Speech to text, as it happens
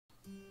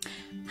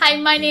Hi,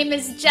 my name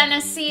is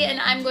Jenessee and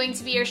I'm going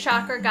to be your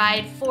chakra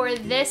guide for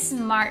this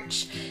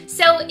March.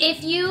 So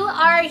if you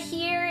are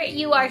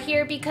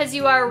here because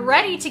you are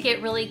ready to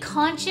get really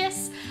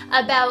conscious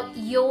about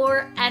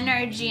your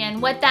energy.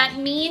 And what that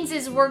means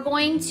is we're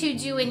going to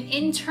do an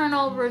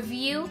internal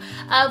review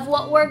of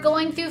what we're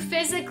going through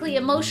physically,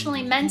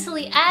 emotionally,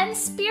 mentally, and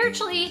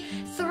spiritually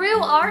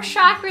through our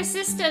chakra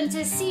system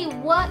to see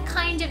what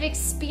kind of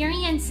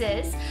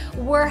experiences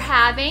we're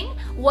having,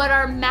 what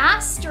our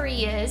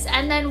mastery is,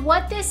 and then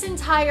what this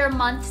entire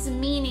month's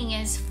meaning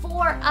is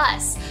for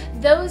us.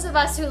 Those of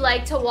us who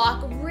like to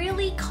walk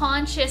really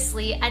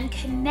consciously and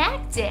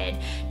connected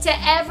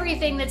to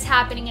everything that's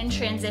happening and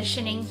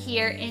transitioning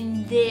here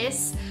in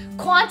this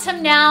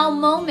quantum now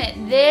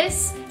moment,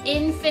 this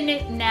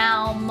infinite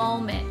now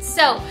moment.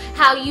 So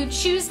how you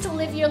choose to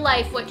live your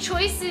life, what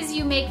choices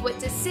you make, what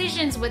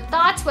decisions, what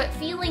thoughts, what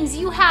feelings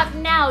you have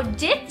now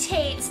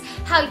dictates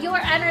how your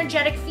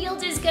energetic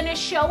field is going to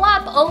show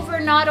up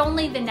over not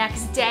only the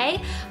next day,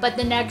 but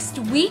the next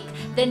week,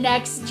 the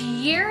next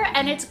year,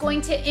 and it's going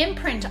to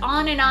imprint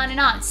on and on and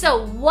on.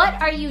 So what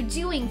are you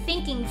doing,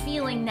 thinking,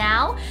 feeling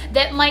now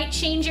that might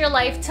change your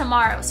life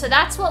tomorrow? So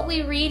that's what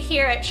we read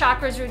here at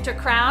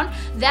Chakrasroottocrown.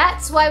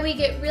 That's why we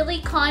get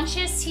really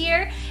conscious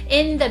here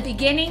in the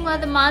beginning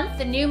of the month,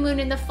 the new moon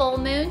and the full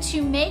moon,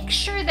 to make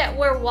sure that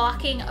we're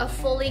walking a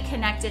fully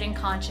connected and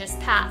conscious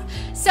path.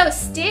 So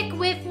stick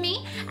with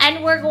me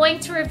and we're going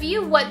to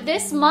review what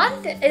this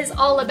month is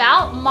all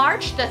about,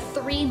 March, the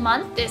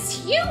 3-month,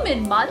 this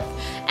human month,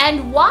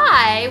 and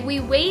why we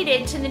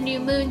waited to the new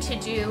moon to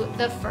do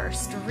the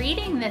first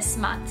reading this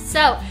month.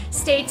 So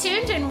stay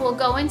tuned and we'll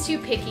go into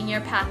picking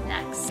your path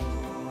next.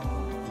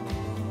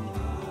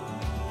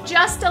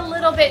 Just a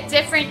little bit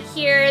different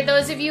here.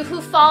 Those of you who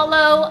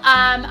follow,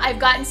 I've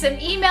gotten some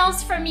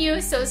emails from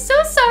you, so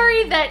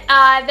sorry that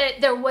that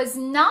there was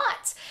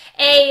not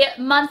a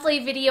monthly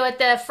video at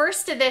the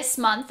first of this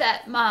month,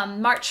 at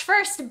March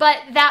 1st, but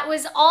that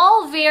was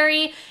all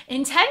very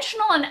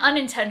intentional and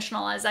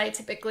unintentional, as I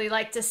typically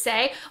like to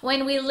say.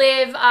 When we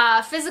live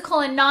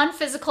physical and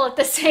non-physical at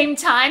the same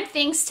time,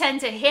 things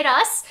tend to hit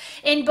us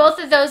in both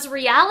of those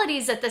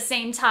realities at the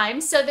same time.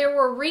 So there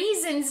were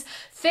reasons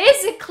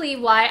physically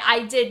why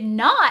I did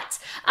not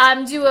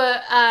do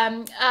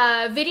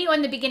a video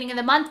in the beginning of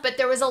the month, but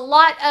there was a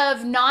lot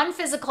of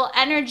non-physical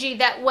energy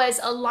that was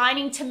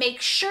aligning to make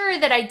sure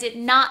that I did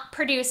not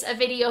produce a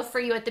video for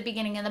you at the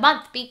beginning of the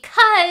month,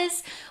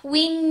 because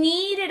we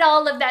needed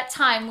all of that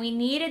time. We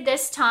needed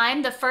this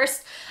time, the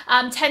first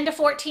 10 to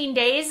 14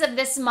 days of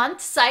this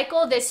month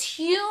cycle, this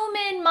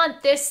human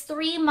month, this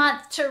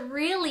 3-month, to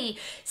really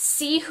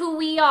see who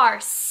we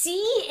are,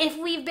 see if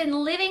we've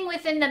been living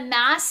within the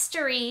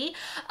mastery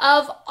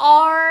of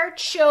our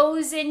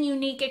chosen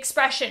unique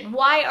expression.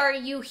 Why are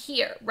you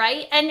here,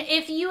 right? And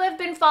if you have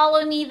been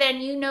following me, then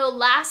you know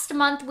last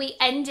month we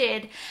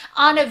ended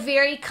on a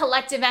very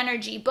collective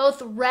energy.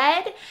 Both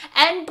red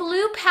and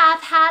blue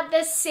path had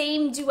the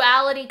same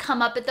duality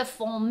come up at the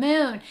full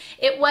moon.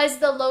 It was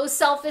the low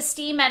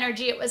self-esteem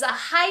energy. It was a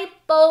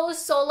hypo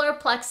solar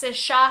plexus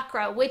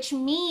chakra, which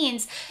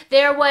means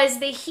there was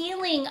the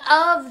healing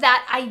of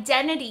that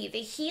identity, the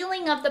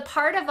healing of the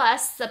part of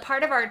us, the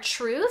part of our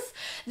truth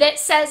that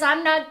says,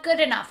 I'm not good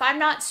enough, I'm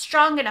not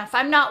strong enough,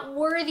 I'm not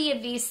worthy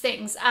of these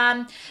things,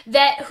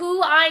 that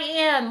who I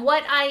am,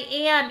 what I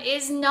am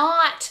is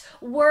not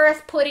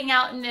worth putting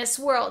out in this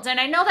world. And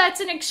I know that's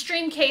an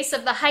extreme case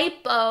of the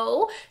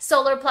hypo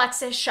solar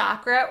plexus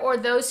chakra, or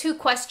those who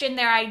question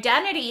their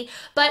identity,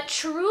 but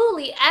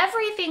truly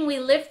everything we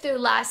lived through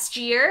last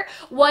year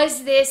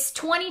was this,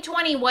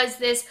 2020 was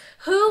this,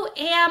 who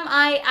am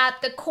I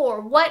at the core?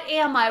 What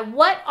am I?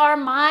 What are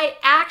my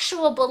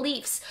actual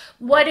beliefs?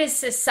 What is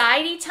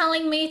society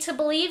telling me to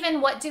believe,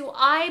 and what do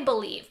I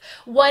believe?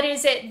 What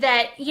is it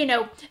that, you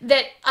know,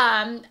 that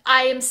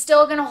I am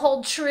still going to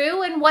hold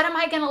true, and what am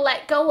I going to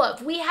let go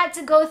of? We had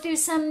to go through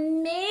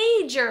some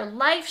major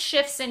life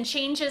shifts and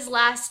changes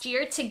last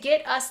year to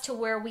get us to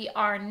where we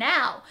are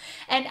now.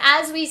 And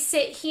as we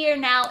sit here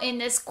now in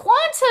this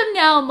quantum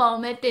now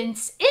moment,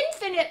 this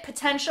infinite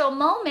potential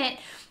moment,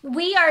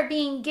 we are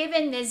being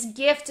given this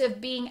gift of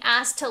being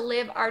asked to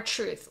live our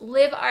truth,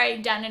 live our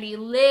identity,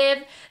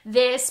 live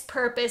this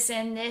purpose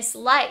in this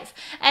life.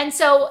 And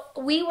so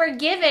we were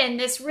given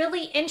this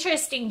really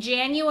interesting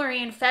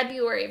January and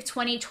February of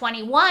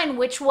 2021,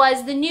 which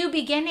was the new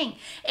beginning.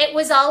 It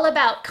was all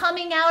about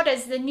coming out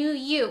as the new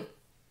you.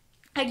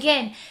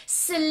 Again,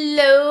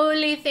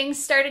 slowly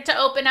things started to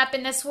open up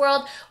in this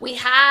world. We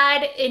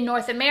had, in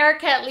North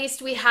America at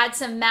least, we had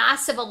some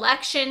massive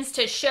elections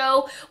to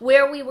show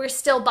where we were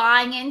still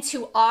buying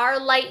into our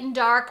light and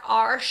dark,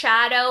 our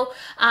shadow,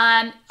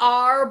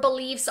 our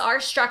beliefs, our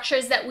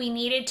structures that we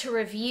needed to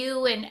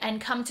review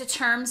and come to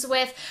terms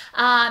with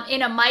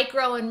in a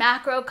micro and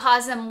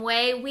macrocosm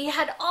way. We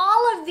had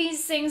all of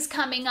these things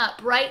coming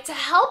up, right, to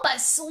help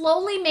us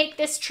slowly make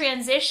this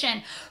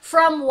transition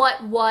from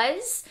what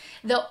was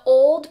the old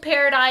old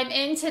paradigm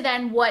into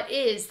then what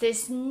is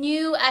this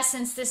new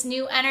essence, this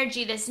new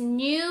energy, this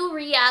new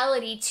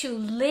reality to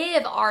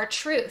live our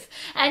truth.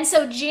 And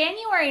so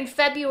January and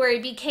February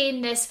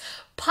became this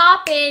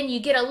pop in, you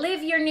get to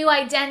live your new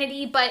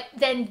identity, but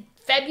then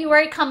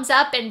February comes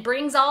up and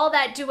brings all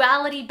that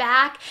duality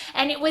back.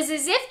 And it was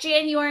as if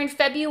January and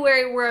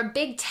February were a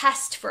big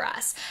test for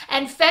us.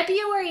 And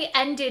February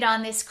ended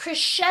on this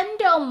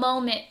crescendo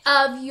moment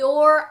of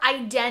your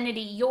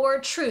identity, your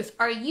truth.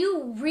 Are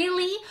you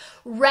really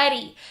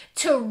ready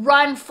to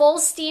run full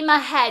steam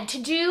ahead, to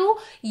do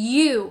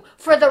you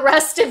for the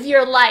rest of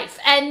your life?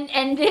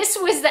 And this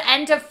was the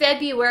end of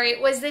February.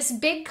 It was this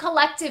big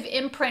collective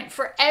imprint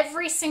for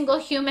every single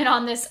human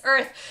on this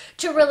earth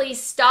to really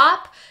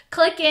stop,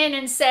 click in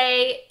and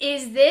say,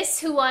 is this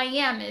who I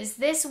am? Is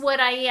this what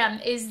I am?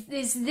 Is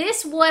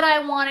this what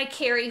I want to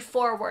carry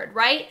forward,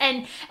 right?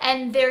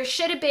 And there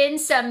should have been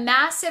some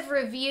massive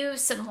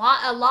reviews,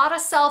 a lot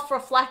of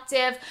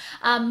self-reflective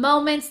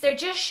moments. There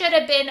just should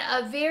have been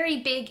a very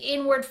big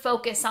inward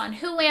focus on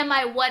who am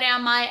I,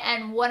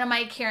 and what am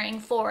I carrying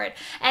forward.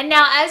 And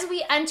now as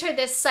we enter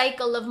this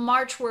cycle of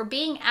March, we're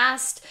being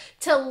asked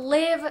to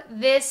live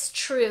this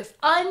truth.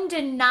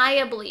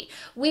 Undeniably,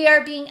 we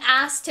are being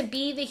asked to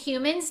be the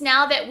humans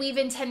now that we've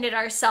intended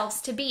ourselves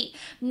to be.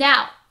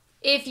 Now,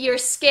 if you're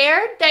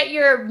scared that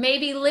you're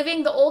maybe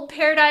living the old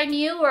paradigm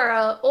you or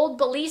an old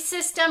belief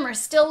system or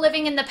still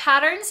living in the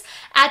patterns,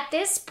 at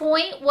this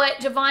point, what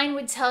Divine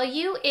would tell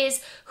you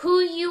is who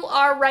you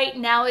are right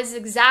now is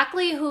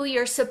exactly who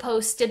you're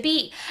supposed to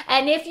be.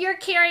 And if you're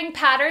carrying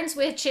patterns,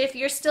 which if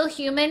you're still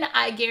human,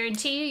 I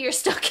guarantee you, you're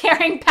still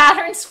carrying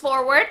patterns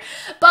forward.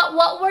 But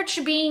what we're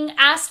being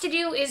asked to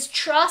do is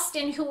trust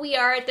in who we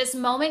are at this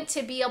moment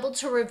to be able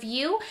to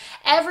review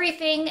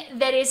everything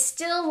that is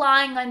still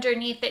lying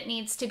underneath that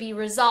needs to be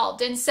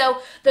resolved. And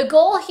so the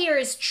goal here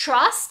is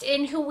trust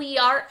in who we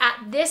are at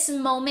this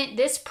moment,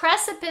 this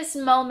precipice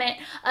moment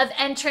of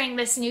entering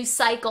this new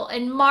cycle.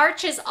 And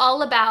March is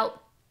all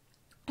about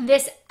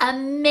this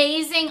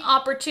amazing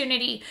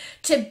opportunity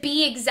to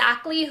be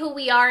exactly who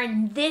we are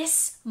in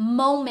this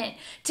moment,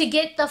 to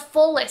get the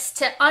fullest,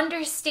 to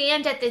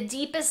understand at the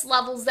deepest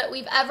levels that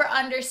we've ever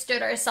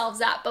understood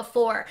ourselves at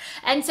before.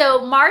 And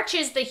so March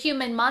is the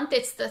human month.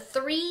 It's the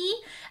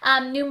 3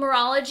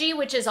 numerology,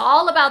 which is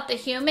all about the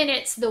human.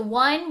 It's the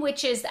 1,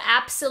 which is the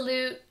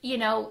absolute,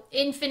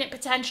 infinite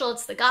potential.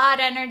 It's the God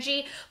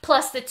energy,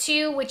 plus the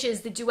 2, which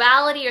is the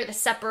duality or the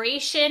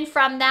separation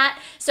from that.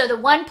 So the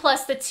 1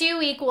 plus the 2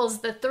 equals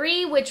the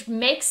 3, which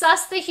makes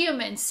us the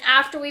humans.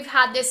 After we've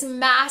had this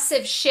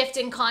massive shift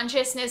in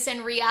consciousness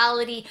and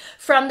reality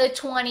from the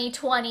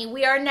 2020,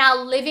 we are now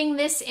living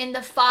this in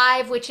the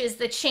 5, which is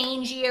the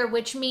change year,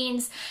 which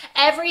means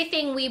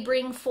everything we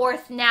bring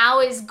forth now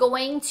is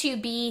going to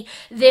be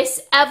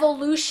this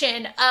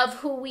evolution of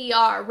who we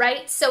are,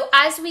 right? So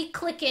as we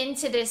click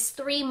into this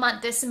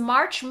 3-month, this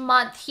March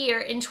month here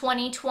in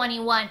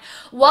 2021,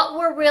 what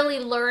we're really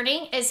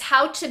learning is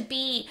how to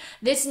be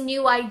this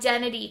new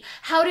identity,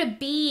 how to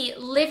be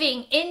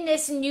living in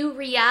this new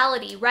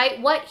reality,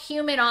 right? What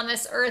human on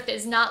this earth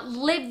is not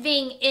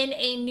living in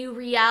a new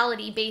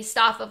reality based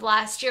off of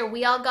last year?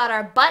 We all got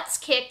our butts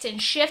kicked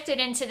and shifted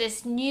into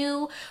this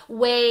new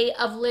way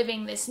of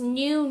living, this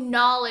new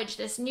knowledge,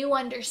 this new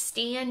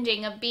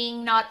understanding of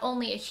being not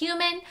only a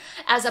human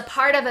as a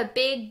part of a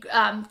big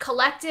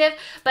collective,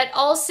 but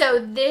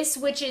also this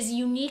which is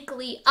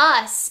uniquely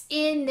us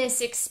in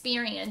this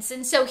experience.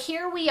 And so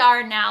here we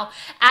are now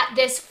at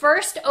this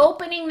first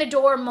opening the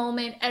door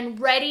moment and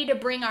ready to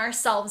bring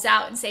ourselves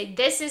out and say,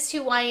 this is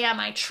who I am.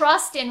 I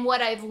trust in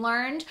what I've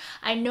learned.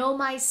 I know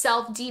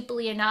myself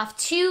deeply enough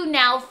to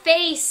now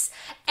face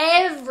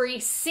every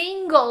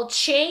single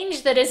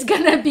change that is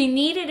going to be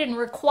needed and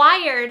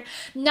required,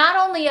 not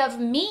only of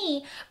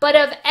me, but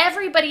of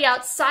everybody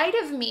outside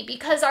of me,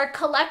 because our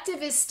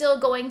collective is still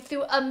going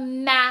through a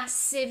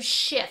massive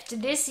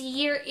shift. This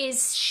year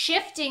is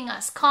shifting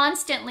us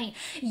constantly.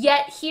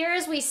 Yet here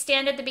as we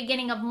stand at the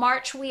beginning of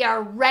March, we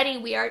are ready.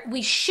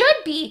 We should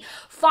be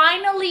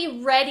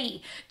finally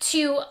ready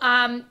to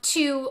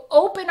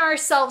open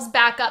ourselves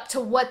back up to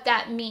what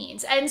that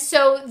means. And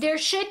so there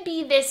should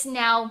be this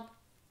now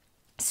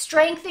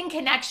strength and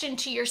connection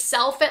to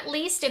yourself, at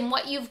least, in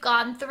what you've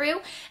gone through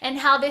and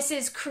how this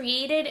has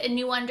created a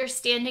new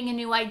understanding, a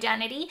new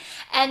identity.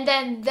 And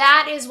then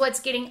that is what's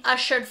getting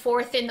ushered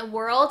forth in the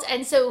world.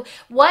 And so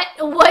what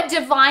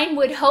Divine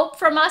would hope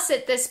from us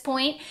at this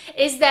point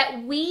is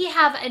that we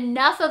have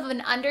enough of an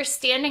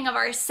understanding of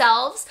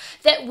ourselves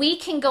that we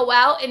can go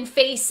out and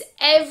face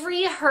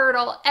every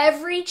hurdle,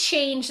 every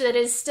change that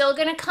is still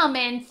going to come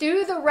in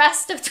through the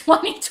rest of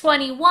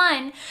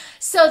 2021,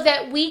 so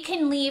that we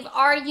can leave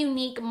our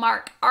unique unique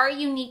mark, our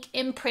unique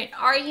imprint,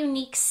 our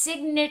unique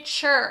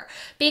signature.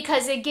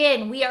 Because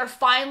again, we are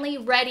finally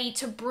ready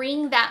to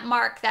bring that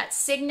mark, that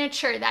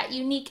signature, that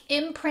unique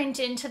imprint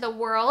into the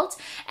world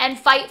and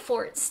fight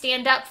for it,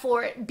 stand up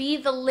for it, be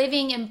the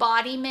living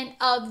embodiment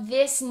of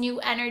this new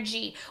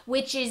energy,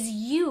 which is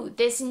you,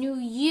 this new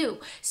you.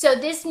 So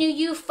this new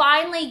you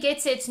finally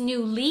gets its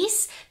new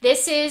lease.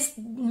 This is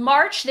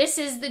March. This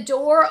is the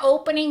door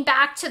opening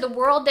back to the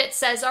world that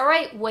says, all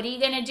right, what are you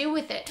going to do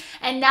with it?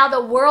 And now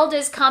the world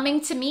is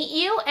coming to meet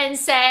you and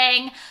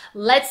saying,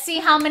 let's see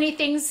how many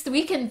things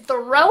we can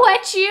throw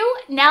at you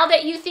now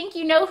that you think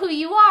you know who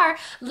you are.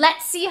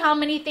 Let's see how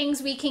many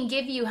things we can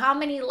give you, how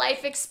many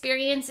life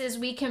experiences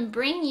we can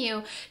bring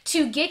you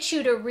to get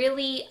you to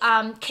really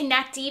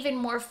connect even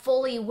more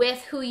fully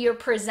with who you're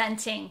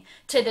presenting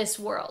to this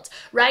world,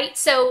 right?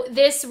 So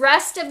this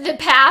rest of the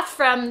path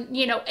from,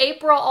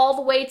 April all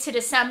the way to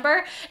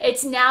December,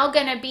 it's now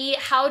going to be,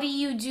 how do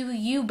you do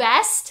you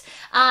best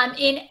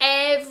in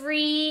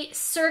every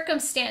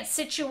circumstance,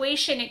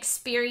 situation,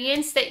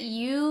 experience that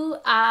you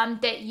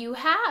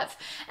have.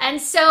 And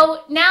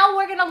so now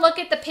we're going to look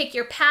at the pick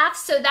your path.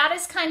 So that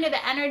is kind of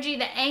the energy,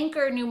 the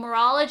anchor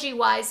numerology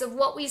wise of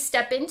what we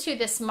step into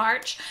this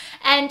March.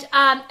 And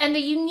the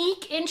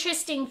unique,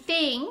 interesting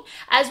thing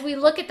as we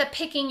look at the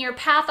picking your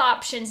path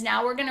options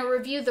now, we're going to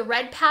review the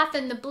red path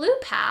and the blue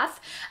path.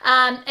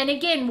 And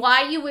again,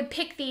 why you would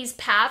pick these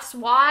paths,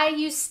 why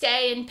you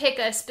stay and pick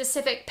a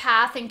specific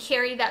path and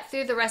carry that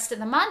through the rest of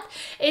the month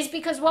is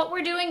because what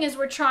we're doing is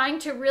we're trying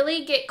to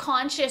really get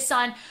conscious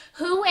on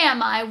who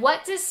am I?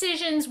 What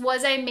decisions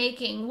was I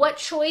making? What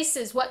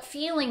choices, what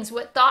feelings,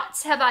 what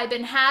thoughts have I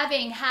been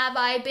having? Have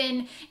I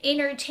been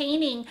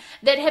entertaining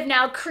that have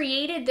now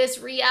created this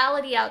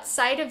reality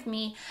outside of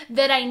me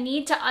that I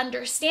need to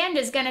understand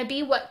is going to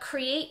be what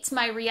creates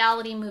my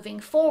reality moving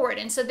forward.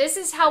 And so this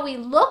is how we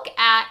look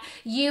at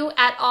you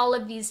at all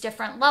of these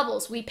different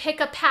levels. We pick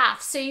a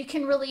path so you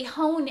can really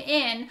hone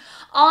in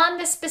on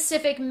the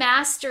specific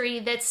mastery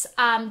that's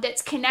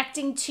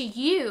connecting to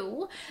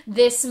you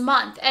this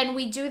month. And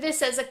we do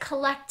this as a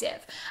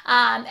collective,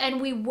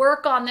 and we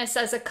work on this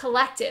as a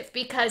collective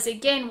because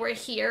again, we're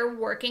here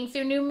working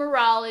through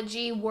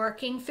numerology,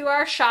 working through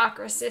our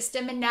chakra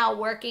system, and now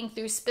working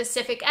through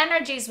specific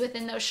energies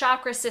within those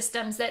chakra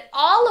systems that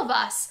all of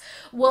us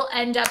will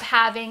end up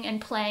having and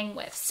playing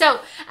with.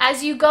 So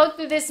as you go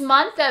through this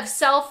month of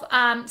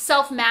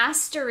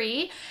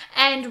self-mastery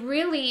and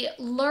really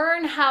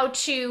learn how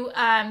to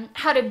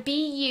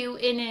be you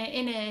in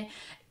a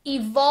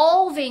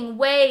evolving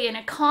way, in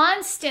a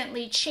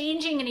constantly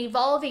changing and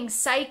evolving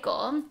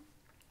cycle,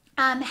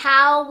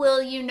 how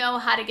will you know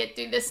how to get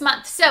through this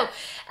month? So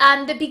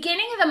the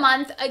beginning of the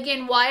month,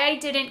 again, why I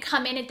didn't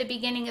come in at the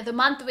beginning of the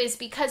month was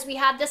because we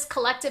had this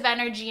collective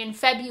energy in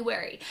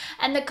February.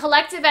 And the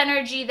collective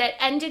energy that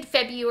ended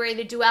February,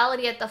 the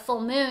duality at the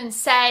full moon,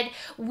 said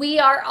we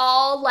are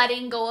all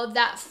letting go of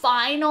that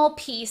final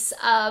piece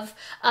of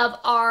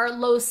our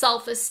low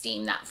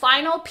self-esteem, that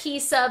final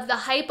piece of the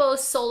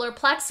hyposolar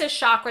plexus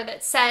chakra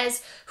that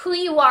says who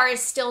you are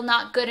is still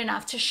not good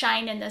enough to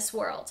shine in this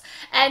world.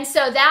 And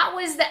so that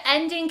was the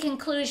ending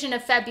conclusion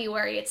of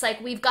February. It's like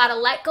we've got to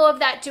let go of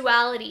that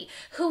duality.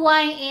 Who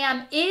I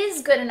am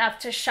is good enough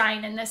to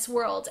shine in this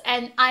world,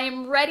 and I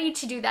am ready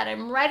to do that.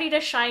 I'm ready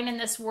to shine in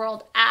this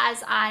world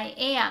as I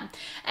am.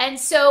 And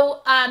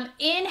so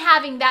in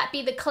having that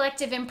be the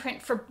collective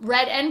imprint for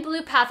red and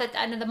blue path at the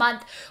end of the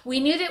month, we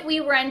knew that we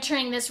were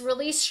entering this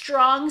really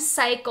strong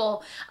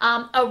cycle,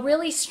 a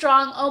really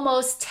strong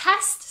almost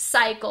test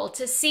cycle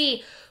to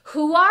see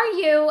who are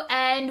you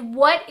and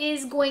what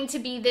is going to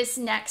be this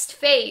next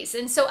phase.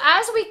 And so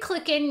as we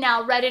click in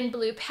now, red and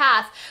blue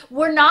path,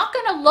 we're not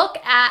going to look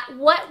at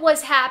what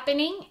was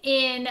happening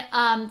in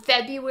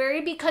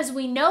February, because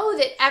we know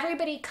that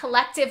everybody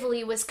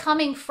collectively was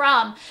coming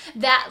from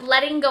that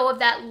letting go of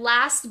that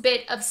last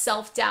bit of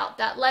self-doubt,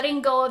 that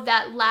letting go of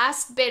that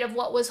last bit of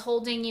what was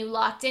holding you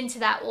locked into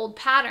that old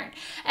pattern.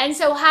 And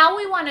so how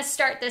we want to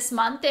start this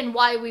month and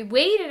why we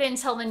waited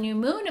until the new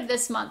moon of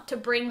this month to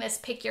bring this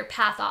pick your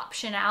path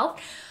option out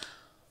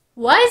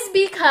was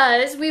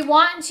because we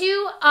want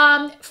to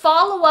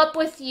follow up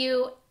with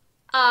you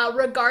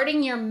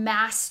regarding your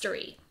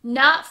mastery,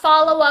 not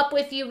follow up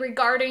with you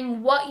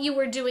regarding what you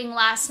were doing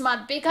last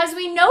month, because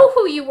we know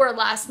who you were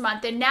last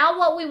month. And now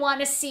what we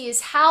want to see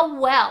is how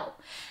well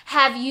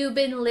have you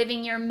been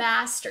living your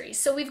mastery.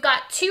 So we've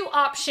got two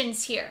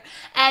options here,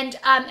 and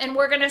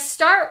we're going to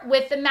start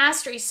with the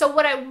mastery. So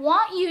what I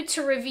want you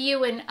to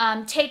review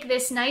and take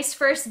this nice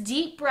first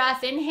deep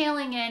breath,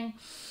 inhaling in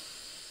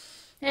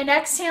and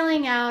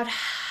exhaling out.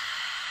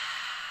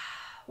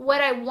 What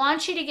I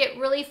want you to get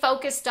really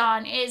focused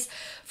on is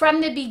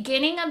from the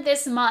beginning of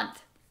this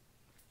month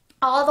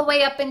all the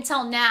way up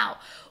until now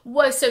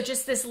was, so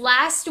just this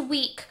last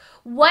week,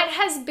 what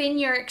has been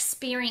your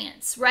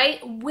experience, right?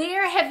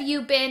 Where have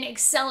you been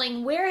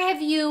excelling? Where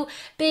have you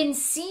been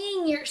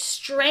seeing your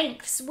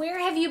strengths? Where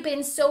have you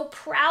been so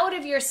proud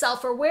of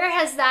yourself? Or where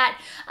has that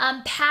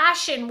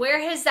passion, where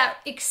has that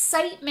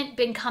excitement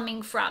been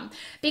coming from?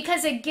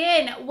 Because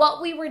again,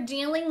 what we were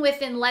dealing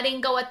with in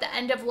letting go at the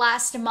end of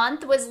last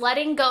month was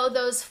letting go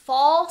those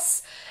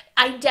false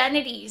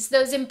identities,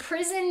 those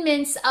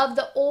imprisonments of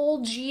the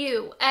old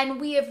you. And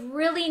we have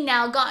really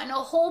now gotten a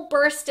whole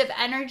burst of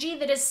energy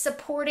that is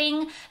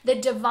supporting the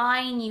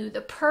divine you,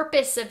 the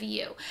purpose of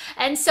you.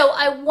 And so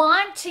I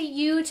want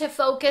you to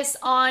focus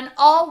on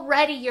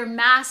already your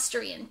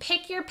mastery and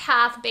pick your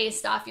path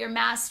based off your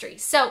mastery.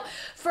 So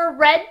for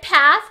red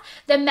path,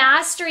 the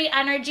mastery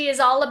energy is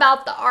all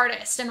about the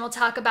artist, and we'll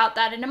talk about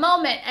that in a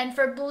moment. And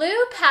for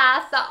blue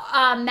path,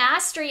 the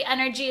mastery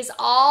energy is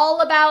all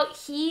about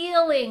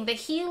healing, the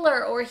healer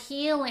or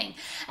healing.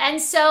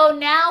 And so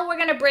now we're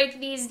going to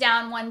break these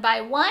down one by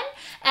one.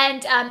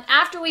 And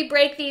after we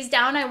break these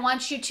down, I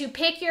want you to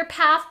pick your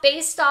path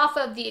based off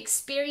of the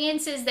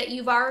experiences that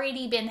you've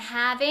already been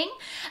having.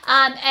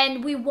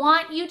 And we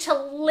want you to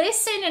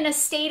listen in a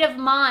state of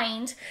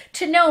mind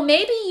to know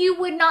maybe you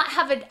would not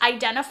have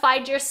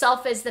identified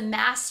yourself as the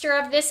master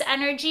of this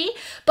energy,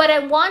 but I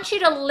want you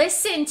to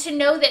listen to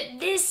know that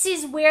this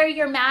is where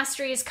your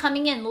mastery is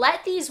coming in.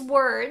 Let these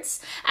words,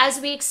 as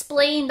we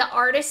explain the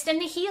artist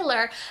and the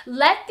healer,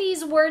 let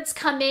these words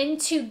come in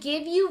to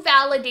give you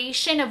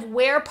validation of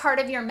where part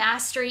of your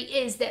mastery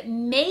is, that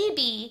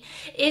maybe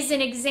is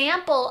an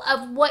example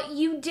of what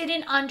you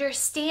didn't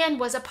understand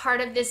was a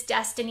part of this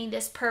destiny,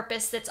 this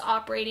purpose that's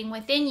operating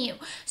within you.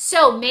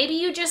 So maybe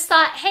you just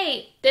thought,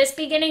 hey, this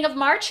beginning of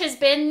March has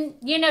been,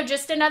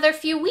 just another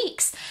few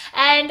weeks.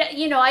 And,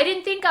 I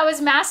didn't think I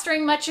was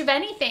mastering much of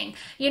anything.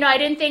 I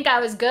didn't think I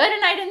was good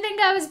and I didn't think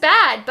I was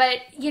bad.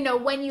 But,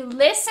 when you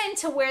listen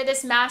to where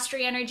this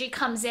mastery energy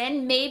comes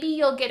in, maybe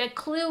you'll get a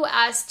clue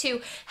as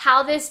to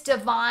how this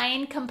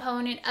divine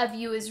component of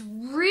you is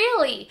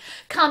really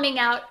coming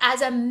out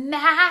as a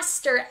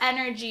master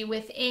energy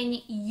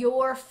within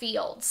your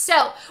field.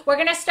 So we're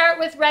going to start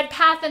with red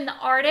path and the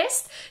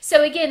artist.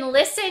 So again,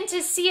 listen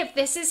to see if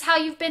this is how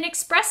you've been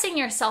expressing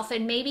yourself,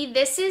 and maybe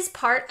this is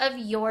part of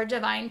your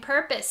divine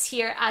purpose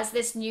here as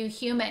this new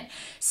human.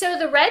 So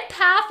the red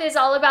path is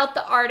all about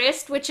the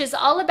artist, which is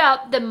all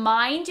about the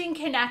mind and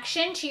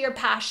connection to your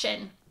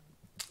passion.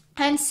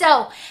 And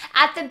so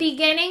at the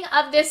beginning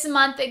of this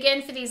month,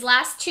 again, for these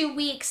last 2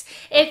 weeks,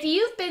 if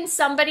you've been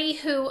somebody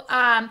who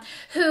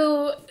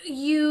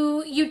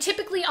you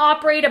typically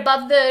operate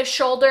above the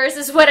shoulders,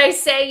 is what I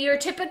say. You're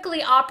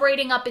typically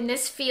operating up in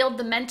this field,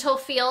 the mental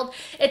field.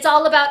 It's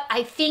all about,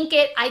 I think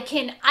it, I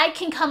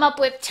can come up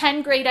with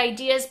 10 great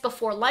ideas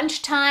before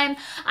lunchtime.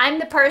 I'm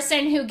the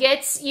person who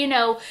gets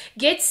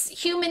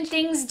human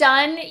things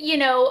done,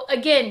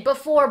 again,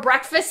 before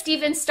breakfast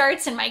even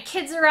starts and my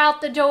kids are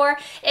out the door.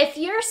 If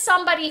you're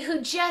somebody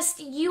who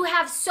you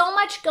have so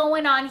much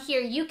going on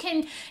here, you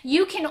can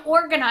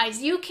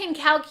organize, you can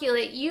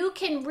calculate, you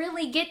can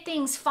really get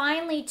things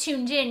finely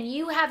tuned in,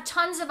 you have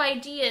tons of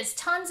ideas,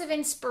 tons of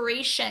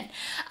inspiration,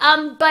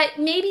 but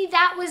maybe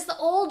that was the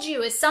old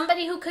you, as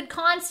somebody who could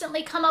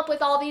constantly come up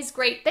with all these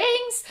great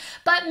things,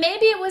 but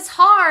maybe it was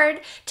hard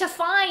to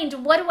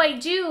find, what do I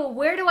do,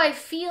 where do I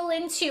feel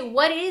into,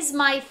 what is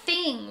my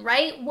thing,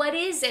 right? What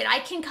is it? I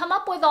can come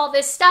up with all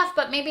this stuff,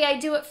 but maybe I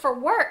do it for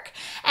work,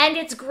 and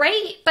it's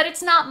great, but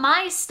it's not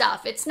my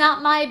stuff. It's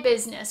not my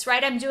business,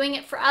 right? I'm doing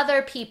it for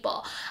other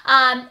people.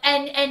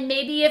 And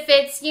maybe if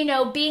it's,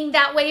 being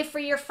that way for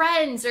your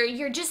friends, or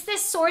you're just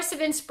this source of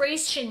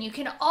inspiration, you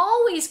can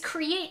always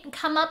create and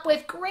come up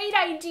with great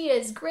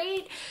ideas,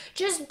 great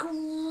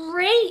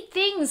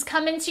things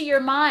come into your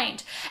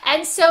mind.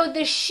 And so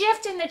the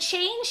shift and the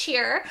change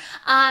here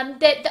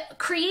that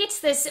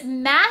creates this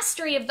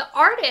mastery of the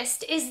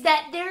artist is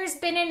that there's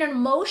been an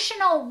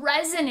emotional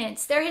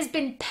resonance. There has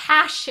been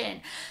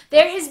passion.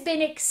 There has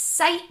been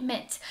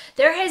excitement.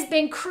 There has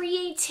been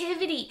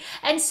creativity.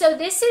 And so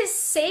this is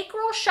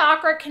sacral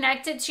chakra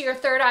connected to your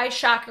third eye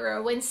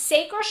chakra. When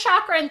sacral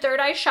chakra and third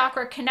eye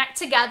chakra connect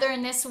together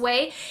in this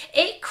way,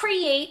 it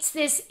creates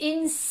this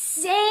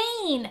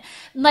insane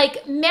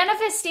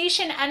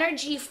manifestation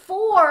energy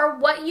for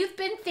what you've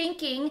been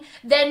thinking.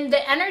 Then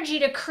the energy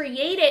to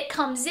create it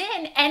comes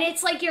in, and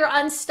it's like you're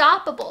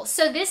unstoppable.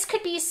 So this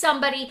could be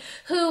somebody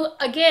who,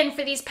 again,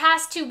 for these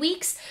past 2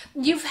 weeks,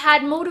 you've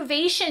had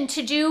motivation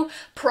to do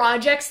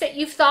projects that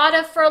you've thought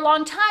of for a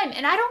long time.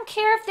 And I don't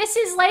care if this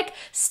is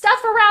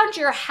stuff around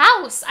your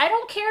house. I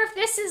don't care if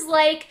this is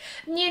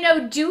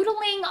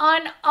doodling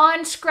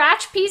on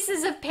scratch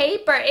pieces of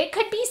paper. It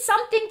could be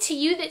something to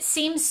you that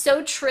seems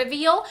so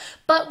trivial,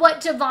 but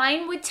what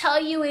divine would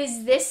tell you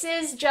is this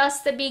is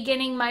just the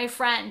beginning, my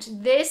friend.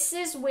 This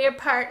is where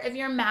part of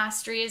your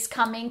mastery is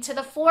coming to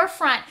the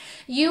forefront.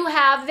 You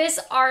have this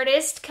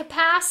artist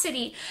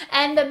capacity,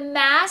 and the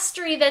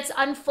mastery that's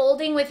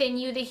unfolding within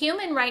you, the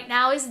human, right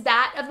now, is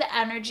that of the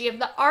energy of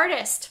the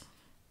artist.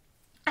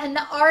 And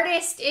the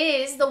artist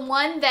is the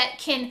one that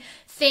can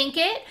think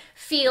it,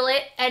 feel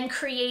it, and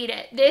create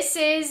it. This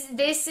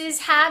is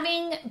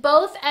having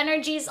both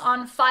energies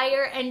on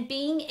fire and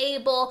being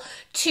able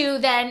to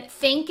then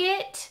think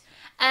it,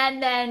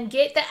 and then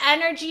get the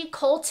energy,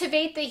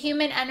 cultivate the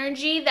human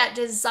energy, that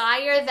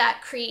desire,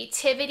 that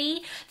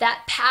creativity,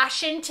 that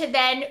passion, to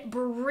then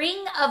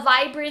bring a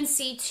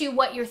vibrancy to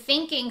what you're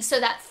thinking, so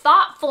that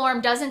thought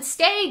form doesn't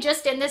stay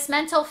just in this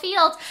mental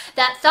field.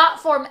 That thought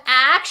form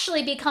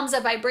actually becomes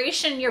a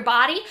vibration in your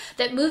body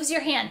that moves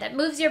your hand, that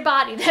moves your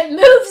body, that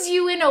moves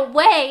you in a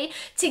way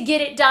to get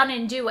it done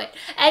and do it.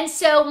 And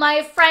so,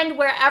 my friend,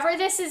 wherever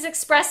this is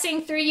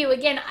expressing through you,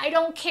 again, I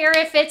don't care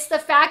if it's the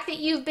fact that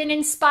you've been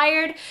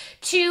inspired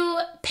to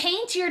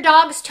paint your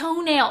dog's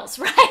toenails,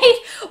 right?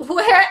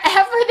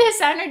 Wherever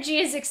this energy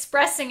is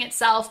expressing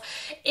itself,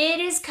 it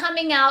is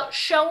coming out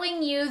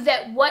showing you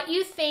that what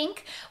you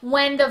think,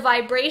 when the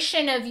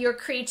vibration of your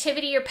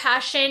creativity, your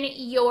passion,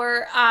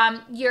 your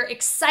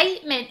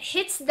excitement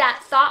hits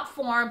that thought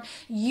form,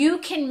 you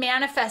can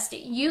manifest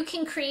it, you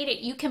can create it,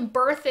 you can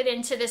birth it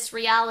into this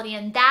reality.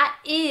 And that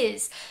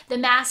is the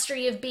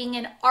mastery of being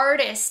an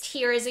artist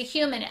here as a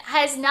human. It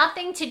has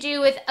nothing to do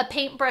with a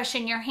paintbrush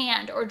in your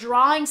hand or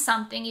drawing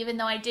something, even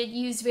though I did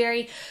use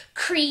very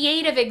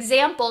creative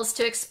examples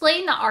to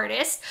explain the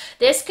artist.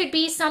 This could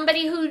be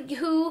somebody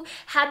who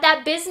had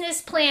that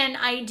business plan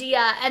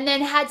idea and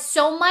then had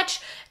so much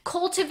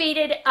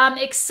cultivated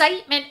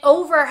excitement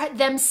over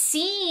them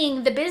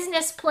seeing the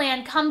business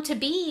plan come to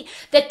be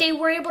that they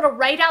were able to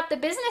write out the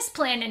business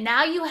plan, and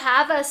now you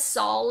have a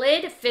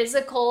solid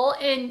physical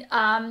and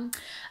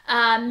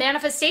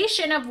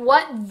manifestation of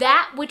what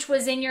that which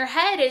was in your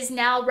head is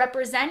now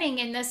representing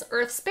in this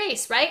earth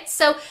space, right?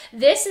 So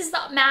this is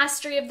the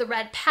mastery of the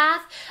red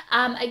path.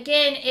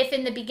 Again, if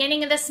in the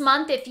beginning of this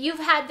month, if you've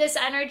had this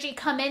energy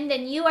come in,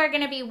 then you are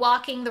going to be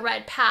walking the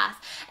red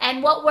path.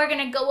 And what we're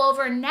going to go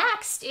over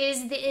next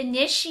is the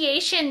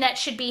initiation that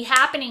should be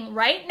happening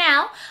right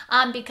now,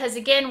 because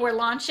again, we're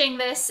launching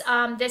this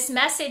this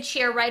message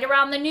here right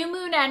around the new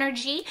moon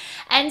energy.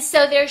 And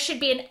so there should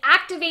be an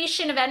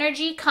activation of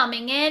energy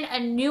coming in, a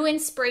new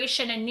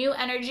inspiration, a new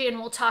energy, and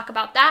we'll talk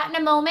about that in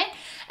a moment.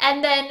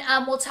 And then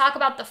we'll talk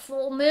about the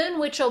full moon,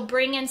 which will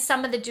bring in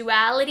some of the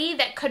duality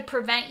that could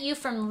prevent you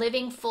from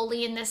living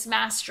fully in this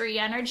mastery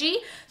energy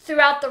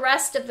throughout the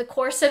rest of the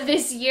course of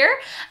this year.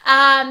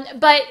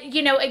 But,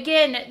 you know,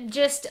 again,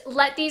 just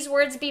let these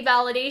words be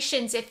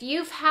validations. If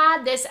you've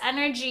had this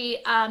energy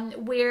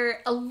where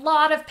a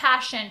lot of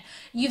passion,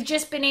 you've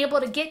just been able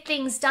to get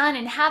things done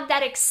and have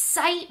that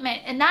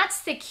excitement, and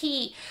that's the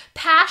key.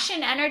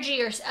 Passion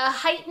energy, or a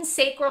heightened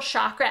sacral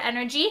chakra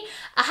energy,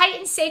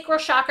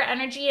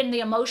 in the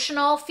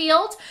emotional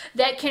field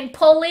that can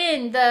pull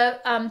in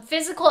the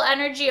physical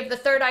energy of the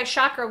third eye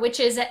chakra, which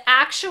is an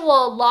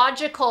actual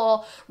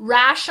logical,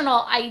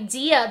 rational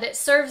idea that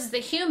serves the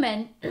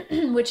human,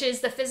 which is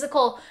the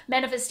physical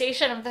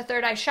manifestation of the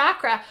third eye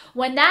chakra.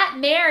 When that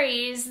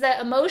marries the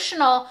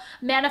emotional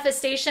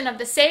manifestation of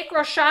the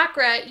sacral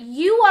chakra,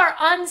 you are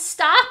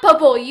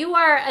unstoppable. You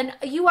are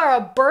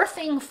a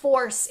birthing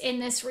force in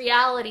this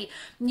reality.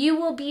 You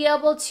will be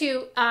able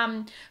to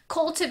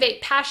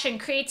cultivate passion,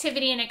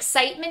 creativity, and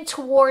excitement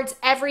towards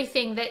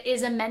everything that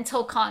is a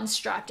mental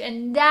construct.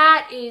 And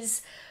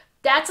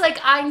that's like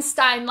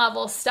Einstein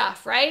level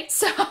stuff, right?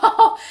 So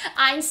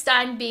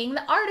Einstein being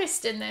the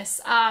artist in this,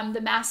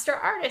 the master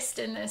artist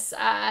in this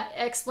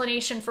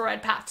explanation for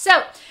red path.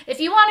 So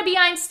if you want to be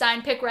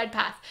Einstein, pick red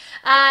path.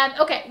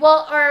 Okay,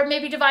 well, or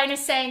maybe Divine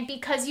is saying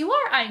because you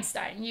are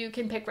Einstein, you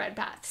can pick red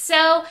path.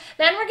 So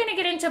then we're going to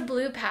get into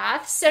blue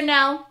path. So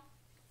now,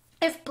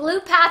 if blue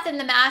path and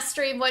the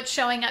mastery of what's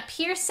showing up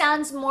here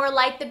sounds more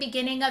like the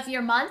beginning of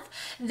your month,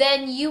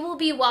 then you will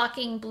be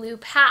walking blue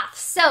path.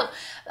 So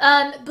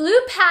blue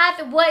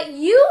path, what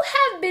you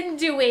have been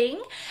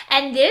doing,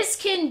 and this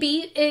can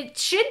be, it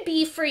should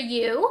be for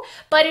you,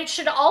 but it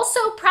should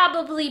also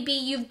probably be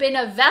you've been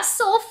a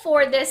vessel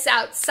for this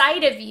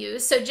outside of you.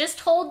 So just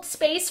hold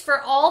space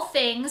for all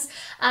things.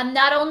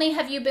 Not only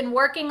have you been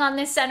working on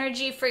this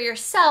energy for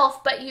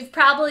yourself, but you've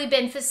probably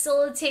been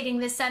facilitating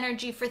this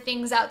energy for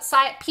things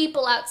outside, people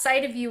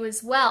outside of you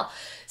as well.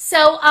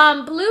 So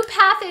blue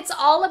path, it's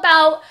all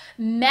about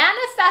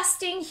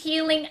manifesting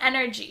healing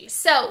energy.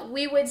 So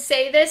we would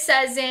say this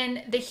as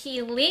in the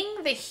healing,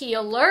 the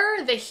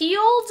healer, the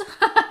healed.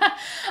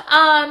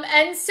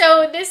 And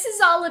so this is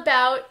all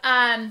about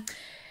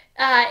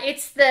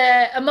it's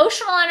the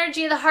emotional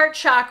energy of the heart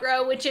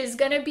chakra, which is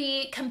going to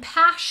be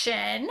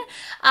compassion.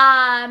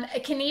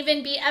 It can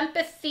even be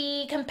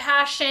empathy,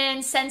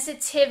 compassion,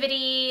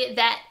 sensitivity,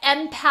 that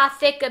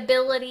empathic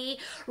ability,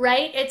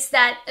 right? It's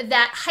that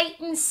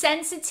heightened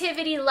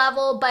sensitivity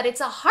level, but it's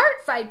a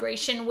heart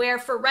vibration, where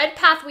for red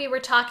path, we were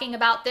talking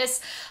about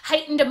this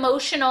heightened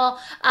emotional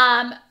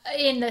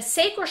in the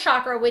sacral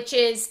chakra, which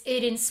is,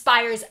 it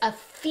inspires a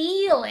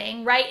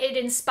feeling, right? It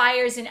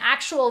inspires an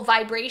actual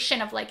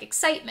vibration of like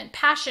excitement.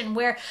 excitement, passion,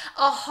 where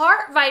a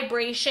heart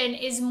vibration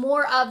is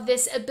more of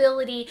this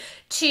ability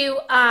to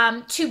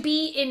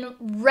be in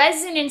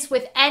resonance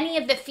with any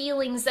of the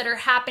feelings that are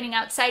happening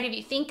outside of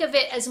you. Think of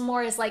it as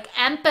more as like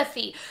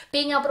empathy,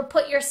 being able to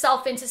put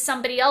yourself into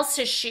somebody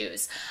else's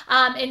shoes,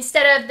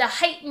 instead of the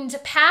heightened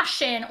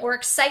passion or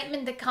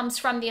excitement that comes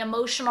from the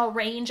emotional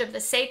range of the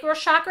sacral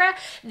chakra.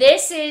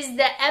 This is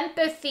the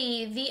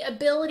empathy, the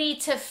ability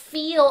to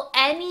feel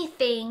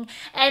anything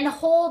and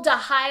hold a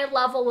high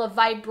level of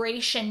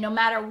vibration no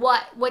matter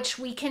what, which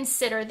we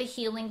consider the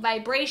healing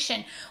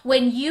vibration.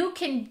 When you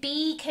can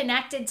be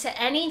connected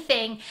to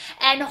anything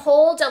and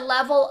hold a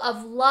level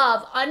of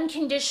love,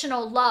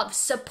 unconditional love,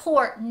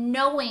 support,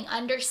 knowing,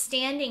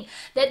 understanding,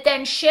 that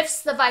then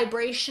shifts the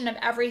vibration of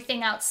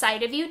everything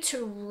outside of you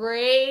to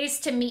raise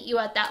to meet you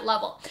at that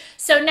level.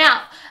 So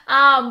now,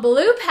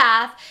 blue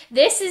path,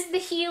 this is the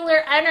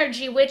healer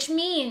energy, which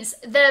means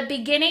the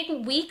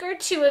beginning week or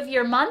two of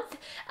your month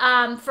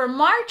for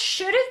March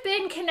should have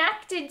been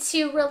connected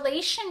to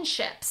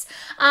relationships.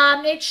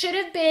 It should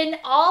have been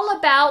all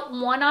about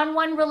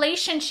one-on-one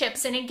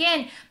relationships. And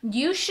again,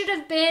 you should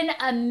have been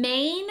a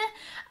main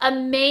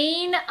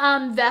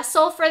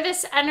vessel for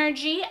this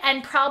energy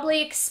and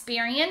probably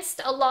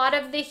experienced a lot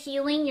of the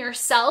healing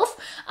yourself.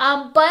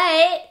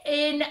 But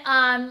in,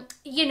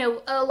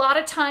 a lot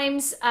of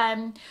times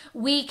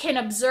we can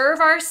observe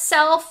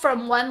ourselves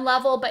from one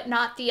level but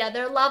not the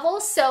other level.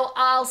 So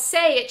I'll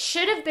say it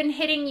should have been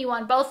hitting you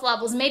on both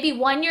levels. Maybe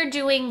one you're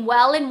doing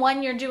well and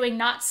one you're doing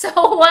not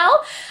so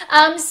well.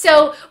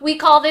 So we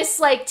call this,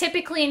 like,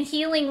 typically in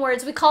healing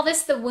words, we call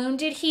this the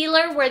wounded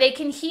healer, where they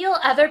can heal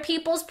other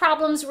people's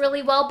problems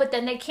really well, but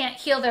then they can't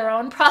heal their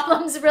own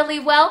problems really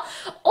well.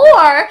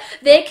 Or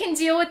they can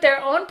deal with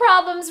their own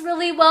problems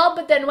really well,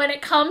 but then when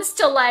it comes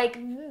to, like,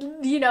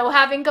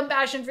 having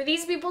compassion for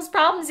these people's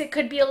problems, it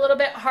could be a little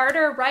bit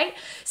harder, right?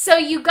 So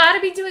you got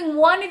to be doing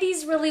one of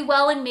these really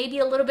well and maybe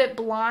a little bit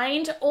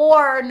blind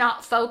or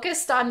not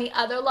focused on the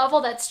other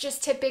level. That's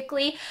just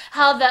typically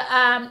how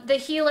the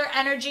healer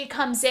energy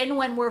comes in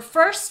when we're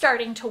first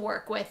starting to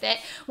work with it.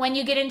 When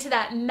you get into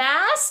that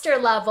master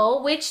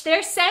level, which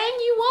they're saying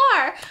you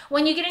are,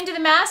 when you get into the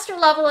master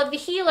level of the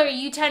healer,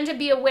 you tend to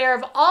be aware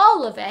of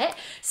all of it.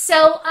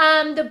 So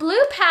the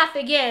blue path,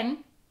 again,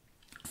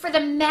 for the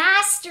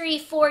mastery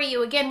for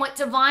you, again, what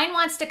Divine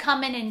wants to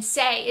come in and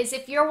say is,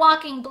 if you're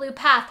walking blue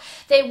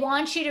path, they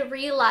want you to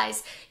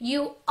realize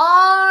you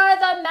are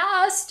the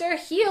master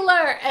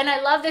healer. And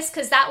I love this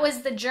because that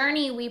was the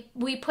journey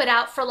we put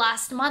out for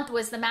last month,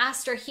 was the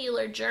master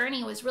healer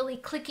journey, was really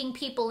clicking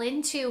people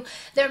into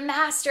their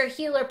master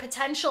healer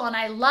potential. And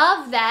I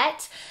love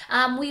that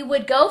we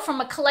would go from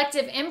a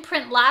collective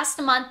imprint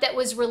last month that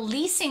was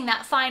releasing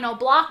that final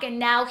block. And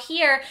now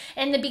here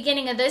in the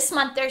beginning of this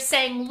month, they're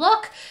saying,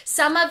 look,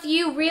 some of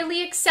you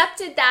really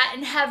accepted that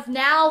and have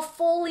now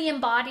fully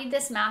embodied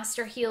this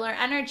master healer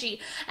energy.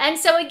 And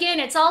so again,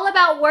 it's all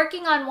about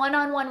working on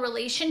one-on-one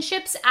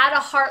relationships at a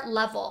heart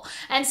level.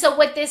 And so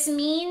what this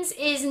means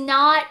is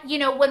not,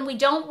 when we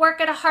don't work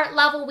at a heart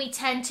level, we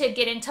tend to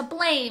get into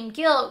blame,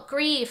 guilt,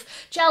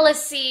 grief,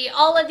 jealousy,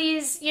 all of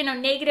these,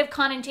 negative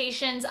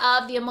connotations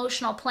of the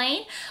emotional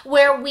plane,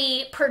 where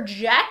we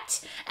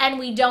project and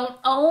we don't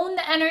own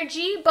the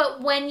energy.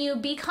 But when you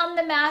become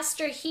the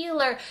master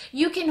healer,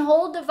 you can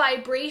hold the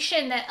vibration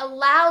that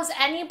allows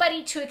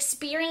anybody to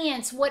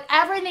experience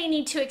whatever they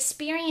need to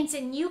experience,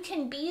 and you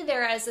can be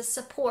there as a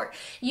support.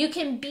 You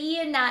can be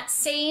in that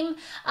same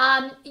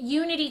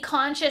unity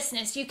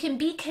consciousness. You can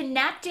be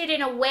connected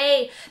in a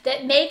way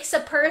that makes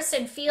a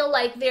person feel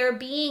like they're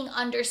being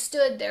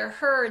understood, they're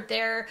heard,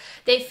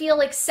 they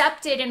feel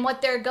accepted in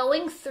what they're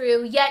going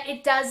through, yet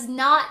it does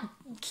not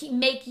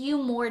make you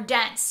more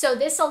dense. So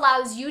this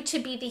allows you to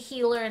be the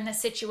healer in the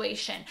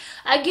situation.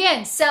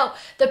 Again, so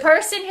the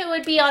person who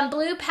would be on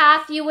blue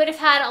path, you would have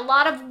had a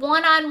lot of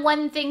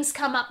one-on-one things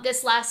come up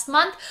this last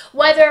month,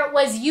 whether it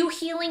was you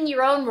healing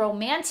your own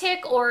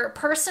romantic or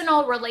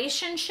personal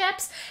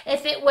relationships,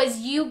 if it was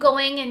you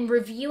going and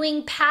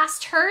reviewing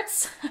past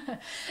hurts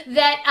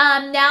that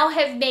now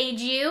have made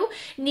you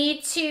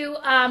need to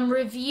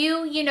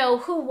review,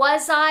 who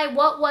was I,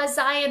 what was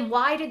I, and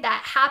why did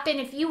that happen?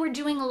 If you were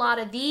doing a lot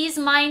of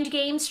these mind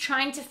games,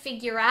 trying to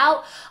figure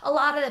out a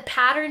lot of the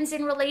patterns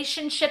in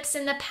relationships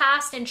in the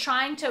past and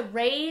trying to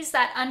raise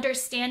that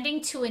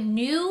understanding to a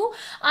new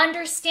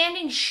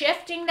understanding,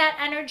 shifting that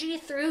energy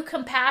through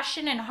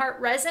compassion and heart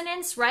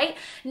resonance, right?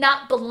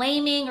 Not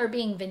blaming or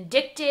being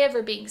vindictive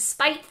or being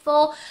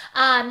spiteful.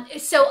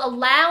 So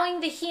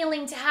allowing the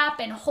healing to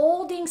happen,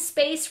 holding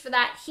space for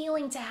that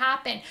healing to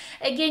happen.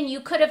 Again,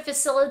 you could have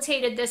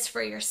facilitated this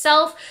for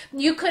yourself.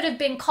 You could have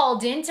been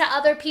called into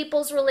other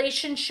people's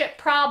relationship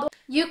problems.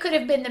 You could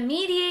have been the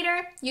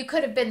mediator. You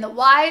could have been the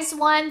wise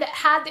one that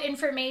had the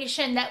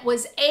information, that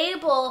was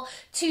able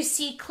to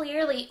see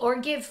clearly or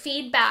give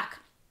feedback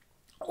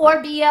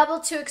or be able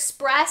to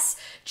express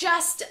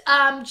just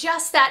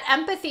that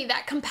empathy,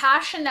 that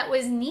compassion that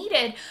was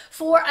needed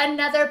for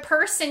another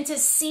person to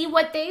see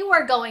what they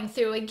were going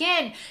through.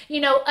 Again, you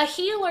know, a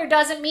healer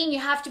doesn't mean you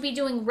have to be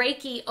doing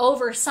Reiki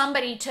over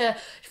somebody to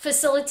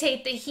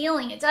facilitate the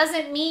healing. It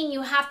doesn't mean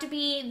you have to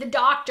be the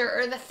doctor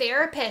or the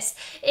therapist.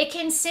 It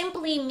can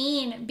simply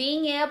mean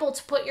being able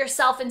to put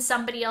yourself in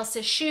somebody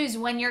else's shoes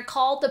when you're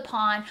called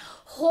upon,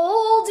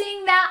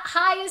 holding that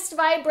highest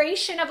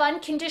vibration of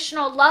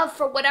unconditional love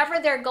for whatever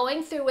they're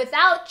going through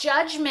without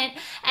judgment,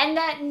 and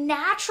that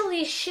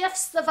naturally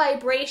shifts the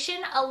vibration,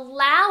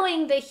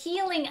 allowing the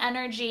healing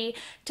energy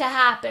to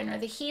happen, or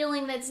the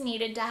healing that's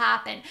needed to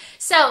happen.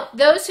 So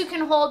those who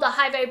can hold a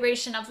high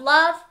vibration of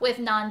love with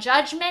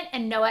non-judgment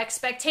and no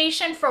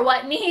expectation for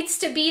what needs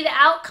to be the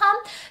outcome,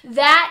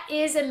 that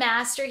is a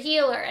master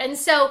healer. And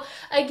so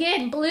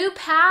again, blue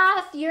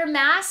path, your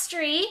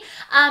mastery,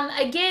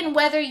 again,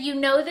 whether you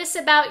know this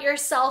about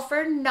yourself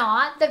or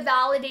not, the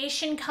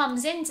validation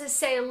comes in to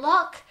say,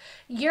 look,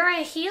 you're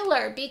a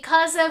healer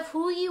because of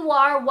who you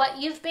are,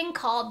 what you've been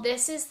called.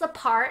 This is the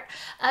part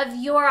of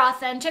your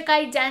authentic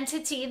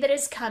identity that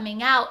is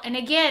coming out. And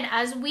again,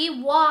 as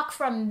we walk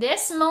from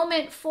this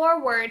moment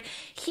forward,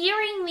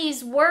 hearing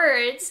these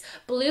words,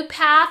 blue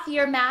path,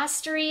 your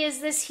mastery is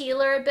this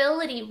healer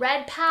ability.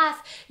 Red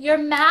path, your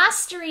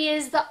mastery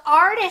is the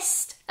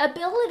artist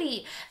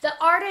ability, the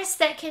artist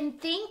that can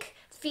think,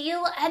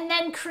 feel, and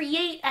then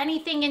create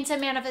anything into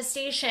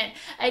manifestation.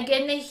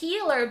 Again, the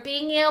healer,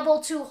 being able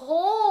to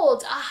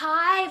hold a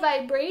high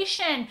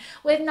vibration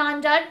with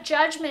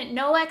non-judgment,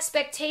 no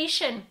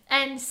expectation,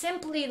 and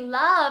simply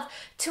love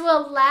to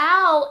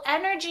allow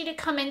energy to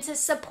come in to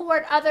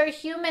support other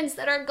humans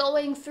that are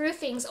going through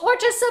things, or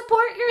to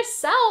support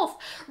yourself,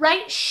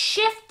 right?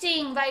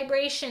 Shifting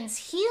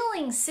vibrations,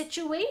 healing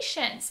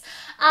situations.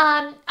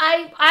 I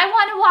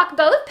want to walk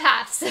both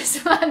paths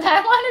this month.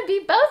 I want to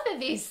be both of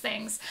these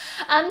things.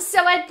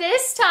 So at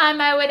this time,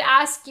 I would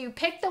ask you,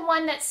 pick the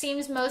one that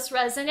seems most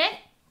resonant.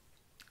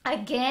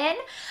 Again,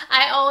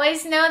 I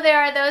always know there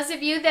are those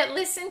of you that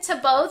listen to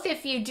both.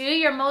 If you do,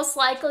 you're most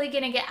likely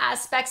going to get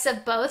aspects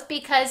of both,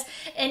 because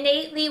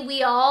innately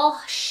we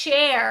all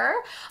share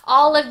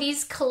all of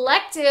these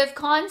collective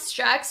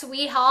constructs.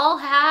 We all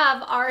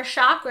have our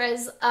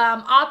chakras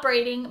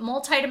operating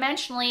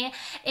multidimensionally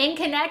in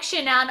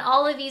connection on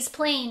all of these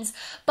planes.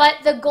 But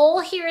the goal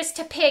here is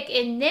to pick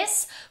in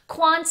this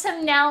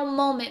quantum now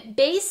moment,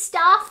 based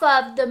off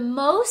of the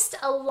most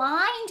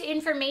aligned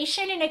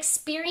information and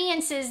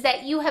experiences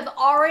that you have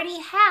already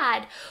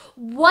had,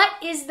 what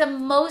is the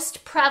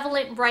most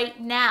prevalent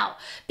right now?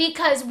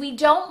 Because we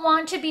don't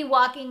want to be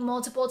walking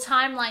multiple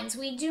timelines.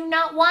 We do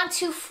not want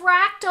to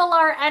fractal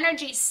our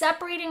energy,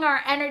 separating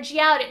our energy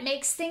out. It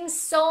makes things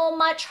so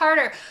much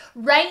harder.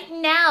 Right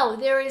now,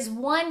 there is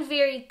one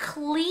very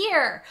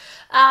clear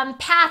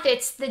path.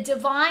 It's the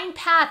divine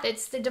path.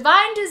 It's the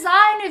divine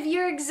design of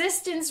your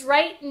existence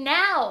right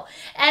now.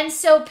 And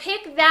so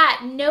pick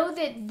that. Know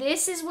that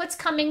this is what's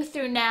coming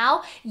through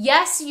now.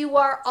 Yes, you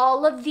are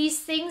all of these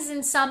things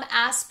in some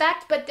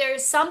aspect, but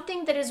there's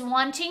something that is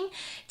wanting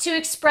to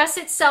express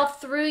itself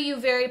through you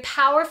very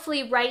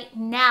powerfully right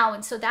now.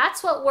 And so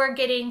that's what we're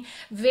getting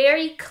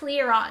very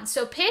clear on.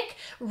 So pick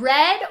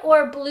red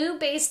or blue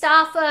based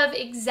off of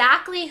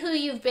exactly who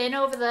you've been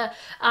over the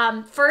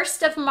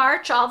 1st of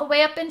March all the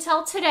way up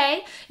until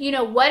today. You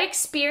know, what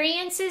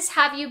experiences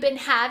have you been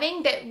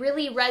having that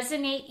really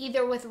resonate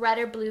either with red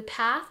or blue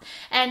path?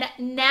 And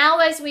now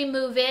as we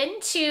move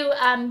into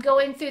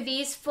going through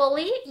these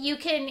fully, you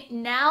can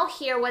now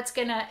hear what's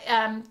going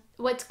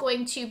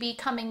to be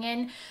coming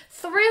in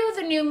through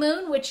the new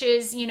moon, which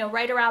is, you know,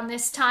 right around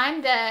this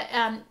time.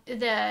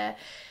 The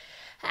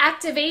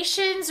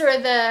activations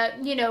or the,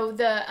 you know,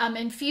 the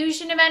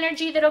infusion of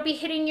energy that'll be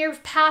hitting your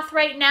path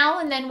right now,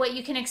 and then what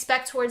you can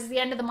expect towards the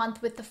end of the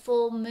month with the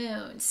full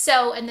moon.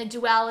 So, and the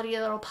duality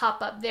that'll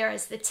pop up there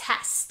as the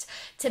test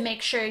to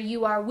make sure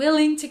you are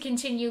willing to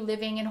continue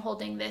living and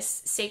holding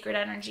this sacred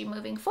energy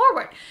moving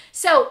forward.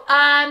 So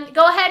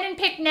go ahead and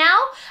pick now.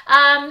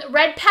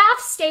 Red path,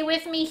 stay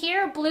with me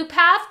here. Blue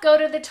path, go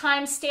to the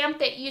timestamp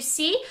that you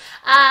see.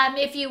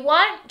 If you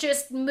want,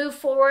 just move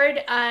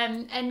forward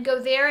and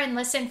go there and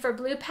listen for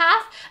blue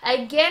path.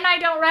 Again, I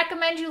don't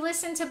recommend you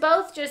listen to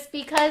both, just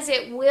because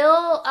it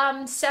will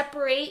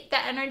separate the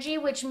energy,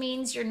 which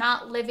means you're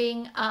not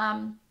living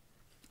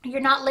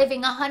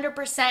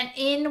 100%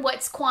 in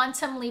what's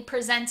quantumly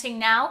presenting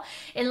now.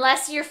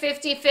 Unless you're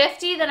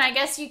 50-50, then I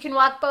guess you can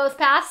walk both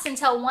paths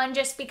until one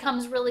just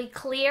becomes really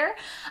clear.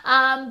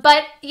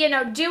 But, you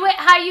know, do it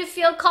how you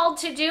feel called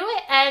to do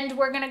it, and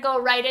we're going to go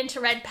right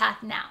into red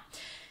path now.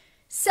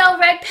 So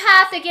red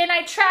path, again,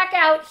 I track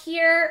out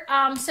here,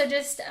 so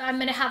just, I'm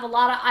going to have a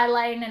lot of eye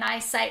line and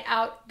eyesight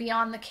out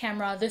beyond the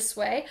camera this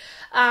way,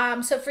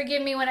 so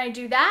forgive me when I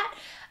do that.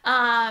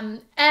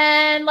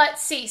 And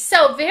let's see.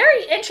 So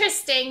very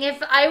interesting.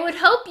 If I would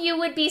hope you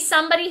would be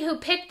somebody who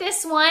picked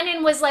this one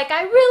and was like,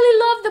 I really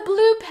love the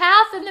blue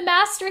path and the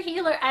master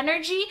healer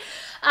energy.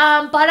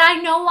 But I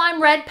know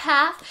I'm red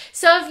path.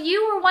 So if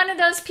you were one of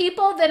those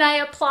people, then I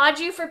applaud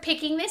you for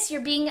picking this.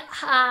 You're being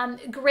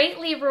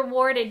greatly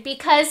rewarded,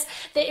 because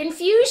the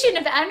infusion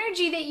of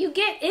energy that you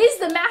get is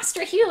the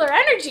master healer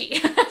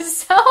energy.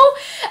 So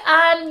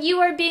you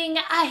are being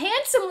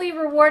handsomely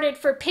rewarded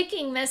for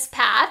picking this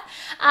path.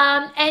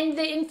 And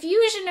the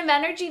infusion of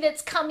energy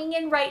that's coming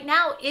in right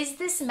now is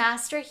this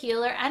master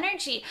healer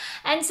energy.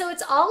 And so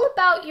it's all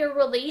about your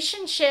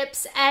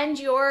relationships and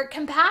your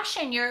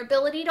compassion, your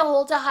ability to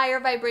hold a higher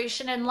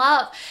vibration and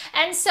love.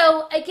 And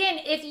so again,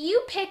 if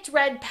you picked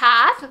red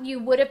path, you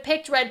would have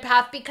picked red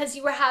path because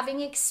you were having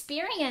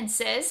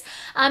experiences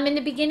in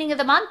the beginning of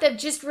the month of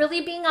just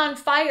really being on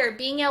fire,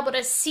 being able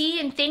to see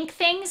and think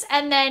things,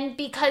 and then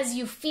because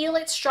you feel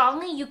it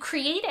strongly, you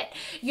create it.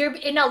 You're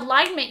in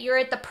alignment. You're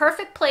at the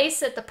perfect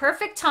place at the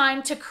perfect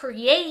time to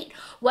create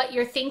what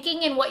you're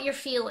thinking and what you're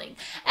feeling.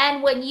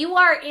 And when you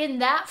are in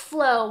that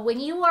flow, when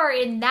you are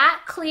in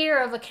that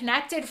clear of a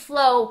connected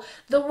flow,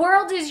 the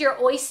world is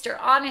your oyster.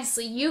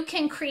 Honestly, you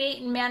can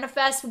create and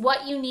manifest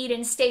what you need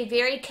and stay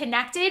very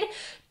connected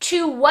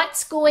to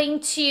what's going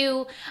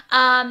to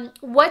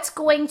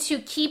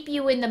keep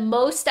you in the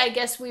most, I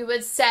guess we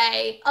would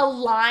say,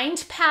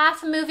 aligned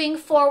path moving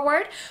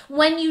forward.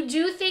 When you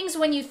do things,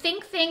 when you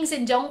think things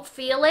and don't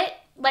feel it,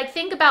 like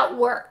think about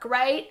work,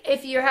 right?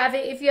 If you have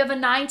a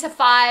 9 to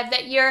 5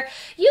 that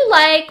you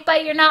like,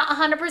 but you're not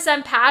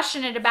 100%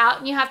 passionate about,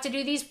 and you have to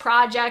do these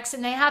projects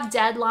and they have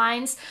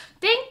deadlines,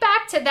 think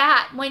back to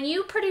that. When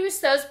you produce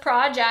those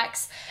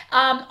projects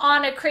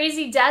on a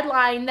crazy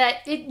deadline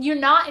that you're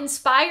not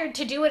inspired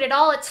to do it at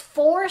all, it's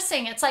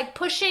forcing. It's like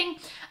pushing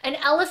an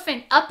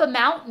elephant up a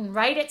mountain,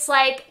 right? It's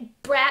like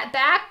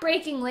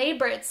back-breaking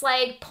labor. It's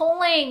like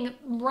pulling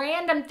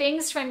random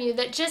things from you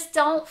that just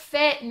don't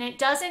fit, and it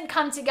doesn't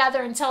come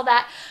together until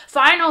that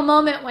final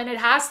moment when it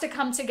has to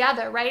come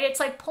together, right? It's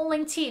like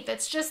pulling teeth.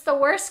 It's just the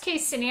worst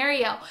case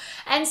scenario.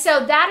 And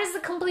so that is the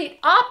complete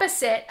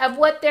opposite of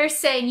what they're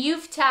saying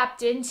you've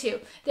tapped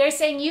into. They're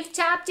saying you've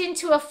tapped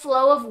into a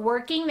flow of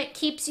working that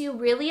keeps you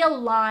really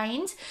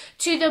aligned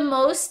to the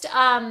most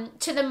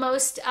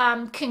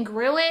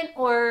congruent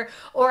or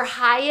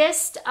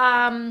highest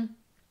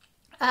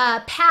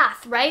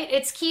path, right?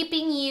 It's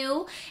keeping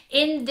you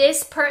in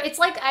this it's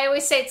like, I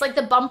always say, it's like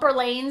the bumper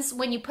lanes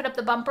when you put up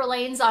the bumper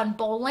lanes on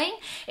bowling.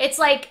 It's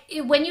like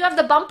when you have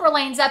the bumper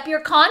lanes up,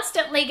 you're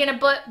constantly going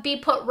to be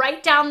put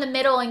right down the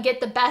middle and get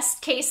the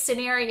best case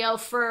scenario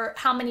for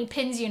how many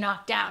pins you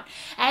knock down.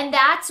 And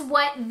that's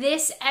what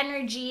this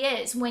energy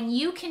is. When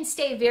you can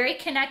stay very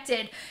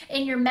connected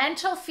in your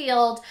mental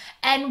field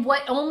and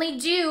what only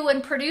do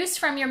and produce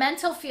from your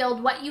mental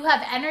field what you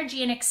have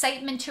energy and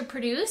excitement to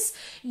produce,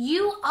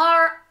 you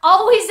are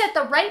always at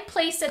the right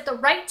place at the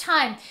right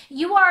time.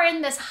 You are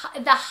in the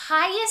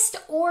highest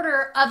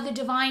order of the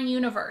divine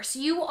universe.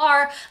 You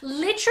are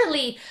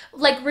literally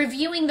like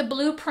reviewing the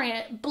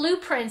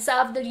blueprints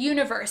of the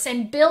universe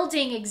and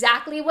building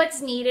exactly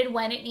what's needed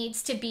when it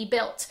needs to be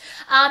built.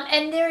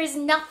 And there is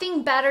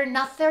nothing better,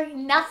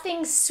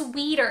 nothing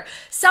sweeter.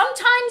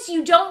 Sometimes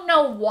you don't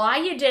know why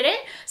you did it.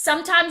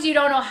 Sometimes you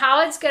don't know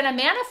how it's going to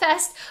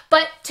manifest,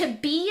 but to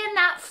be in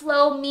that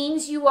flow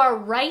means you are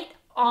right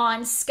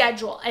on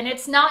schedule, and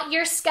it's not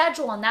your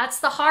schedule. And that's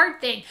the hard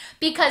thing,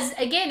 because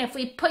again, if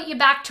we put you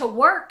back to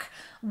work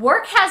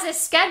has a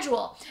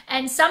schedule,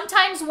 and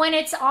sometimes when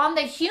it's on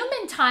the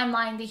human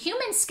timeline, the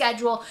human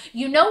schedule,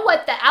 you know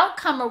what the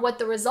outcome or what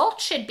the result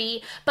should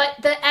be, but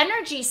the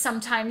energy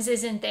sometimes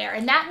isn't there,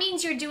 and that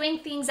means you're doing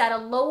things at a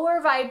lower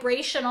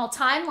vibrational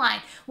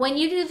timeline. When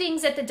you do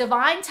things at the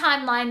divine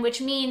timeline,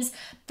 which means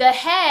the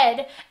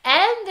head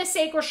and the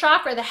sacral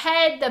chakra, the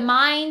head, the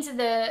mind,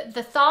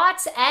 the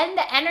thoughts, and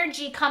the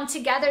energy come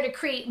together to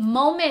create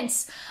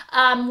moments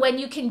when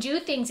you can do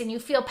things and you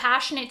feel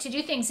passionate to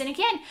do things. And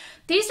again,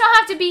 these don't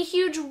have to be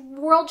huge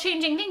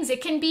world-changing things.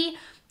 It can be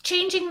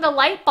changing the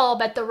light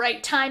bulb at the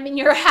right time in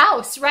your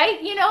house,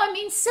 right? You know, I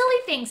mean, silly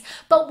things.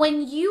 But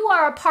when you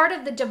are a part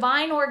of the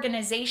divine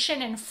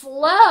organization and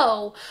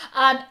flow,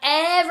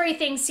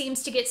 everything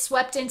seems to get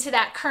swept into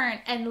that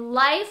current, and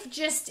life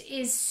just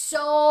is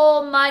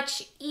so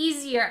much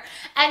easier.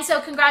 And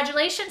so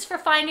congratulations for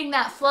finding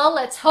that flow.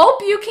 Let's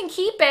hope you can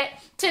keep it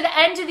to the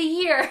end of the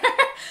year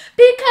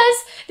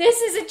because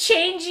this is a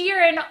change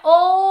year, and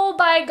oh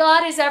by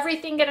God, is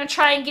everything going to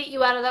try and get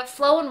you out of that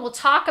flow. And we'll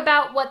talk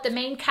about what the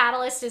main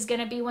catalyst is going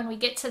to be when we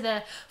get to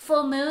the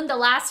full moon, the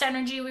last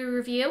energy we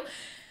review.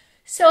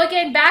 So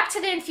again, back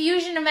to the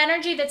infusion of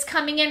energy that's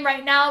coming in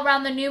right now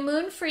around the new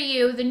moon for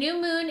you. The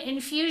new moon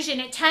infusion,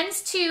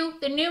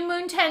 the new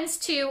moon tends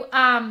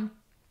to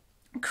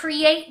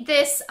create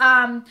this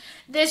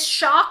this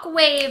shock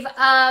wave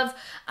of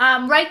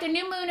right, the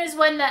new moon is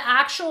when the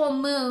actual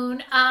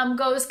moon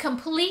goes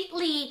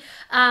completely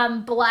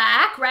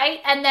black, right?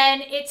 And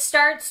then it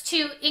starts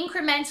to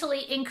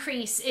incrementally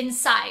increase in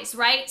size,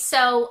 right?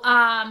 So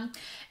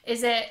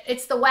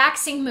it's the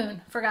waxing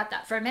moon. Forgot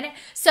that for a minute.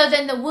 So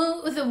then the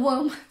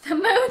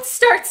moon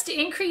starts to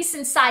increase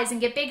in size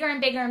and get bigger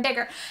and bigger and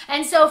bigger.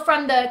 And so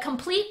from the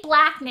complete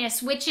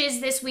blackness, which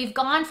is this, we've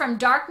gone from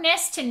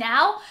darkness to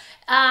now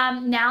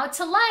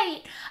to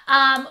light,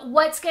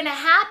 what's going to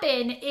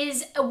happen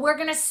is we're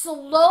going to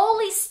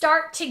slowly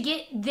start to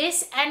get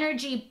this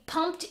energy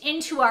pumped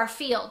into our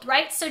field,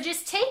 right? So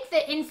just take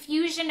the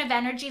infusion of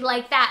energy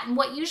like that. And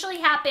what usually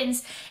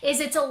happens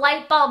is it's a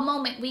light bulb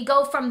moment. We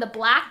go from the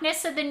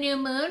blackness of the new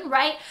moon,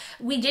 right?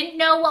 We didn't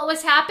know what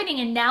was happening,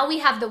 and now we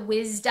have the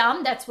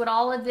wisdom. That's what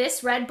all of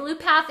this red blue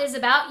path is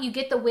about. You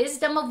get the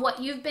wisdom of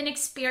what you've been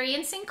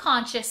experiencing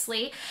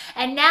consciously.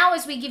 And now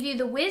as we give you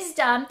the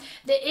wisdom,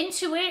 the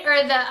intuition,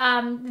 or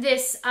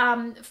this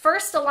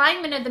first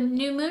alignment of the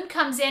new moon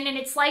comes in, and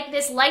it's like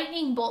this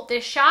lightning bolt,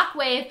 this shock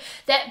wave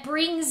that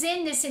brings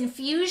in this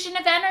infusion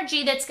of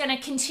energy that's going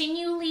to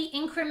continually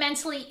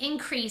incrementally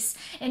increase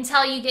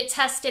until you get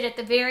tested at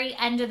the very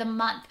end of the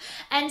month.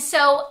 And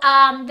so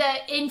the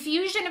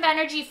infusion of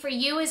energy for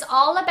you is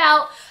all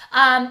about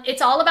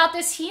it's all about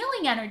this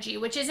healing energy,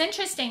 which is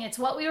interesting. It's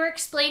what we were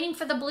explaining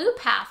for the blue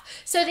path.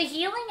 So the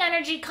healing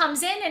energy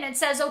comes in and it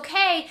says,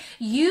 okay,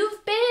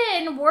 you've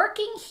been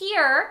working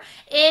here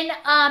in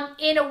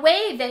a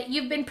way that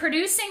you've been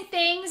producing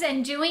things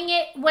and doing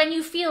it when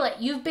you feel it.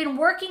 You've been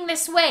working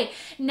this way.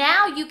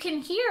 Now you can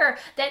hear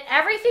that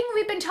everything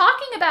we've been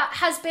talking about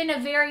has been a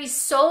very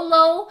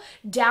solo,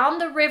 down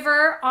the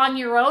river on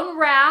your own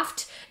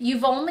raft.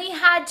 You've only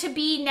had to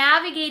be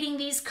navigating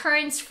these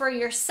currents for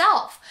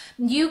yourself.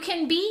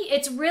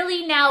 It's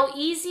really now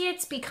easy.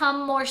 It's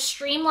become more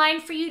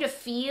streamlined for you to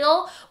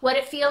feel what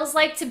it feels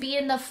like to be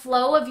in the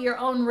flow of your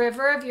own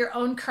river, of your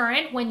own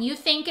current. When you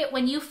think it,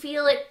 when you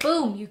feel it,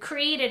 boom, you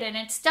create it and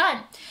it's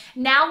done.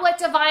 Now what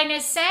Divine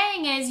is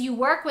saying is you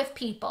work with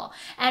people,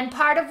 and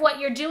part of what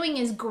you're doing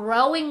is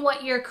growing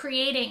what you're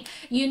creating.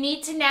 You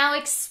need to now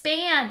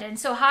expand. And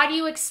so how do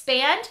you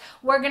expand?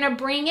 We're going to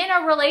bring in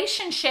a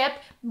relationship,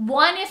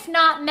 one if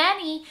not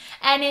many,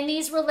 and in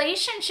these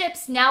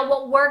relationships now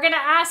what we're going to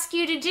ask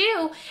you to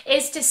do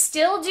is to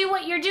still do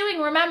what you're doing.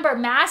 Remember,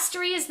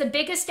 mastery is the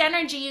biggest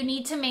energy you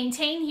need to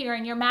maintain here,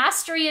 and your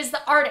mastery is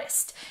the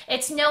artist.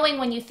 It's knowing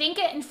when you think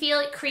it and feel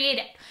it, create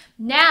it.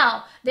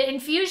 Now, the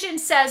infusion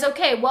says,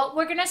 okay, what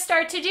we're going to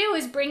start to do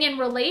is bring in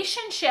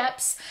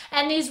relationships,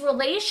 and these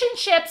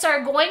relationships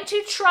are going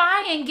to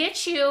try and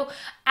get you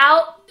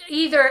out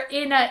either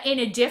in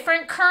a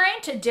different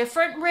current, a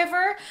different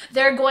river.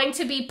 They're going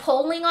to be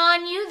pulling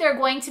on you. They're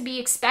going to be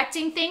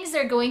expecting things.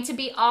 They're going to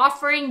be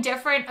offering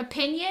different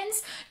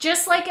opinions,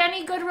 just like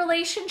any good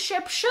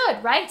relationship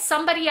should, right?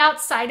 Somebody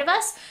outside of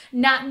us,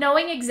 not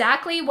knowing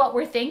exactly what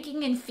we're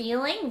thinking and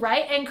feeling,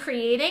 right, and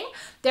creating,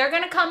 they're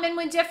going to come in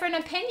with different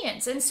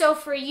opinions. And so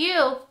for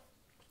you,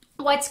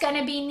 what's going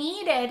to be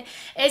needed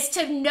is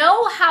to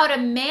know how to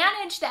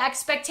manage the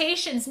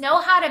expectations, know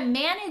how to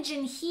manage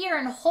and hear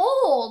and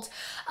hold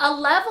a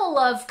level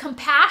of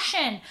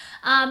compassion.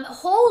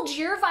 Hold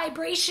your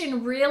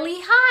vibration really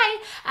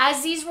high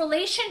as these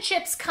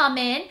relationships come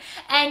in,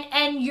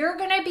 and you're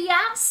going to be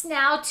asked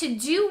now to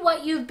do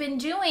what you've been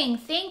doing,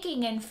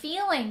 thinking and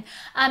feeling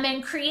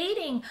and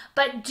creating,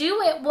 but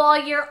do it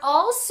while you're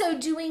also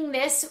doing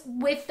this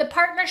with the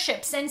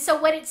partnerships. And so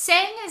what it's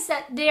saying is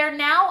that there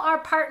now are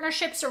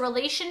partnerships or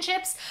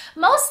relationships,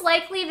 most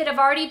likely that have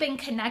already been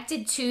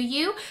connected to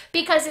you,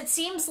 because it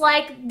seems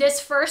like this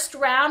first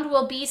round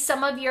will be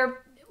some of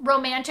your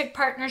romantic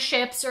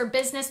partnerships or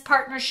business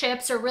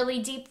partnerships or really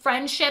deep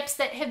friendships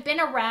that have been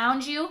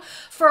around you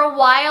for a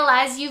while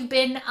as you've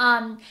been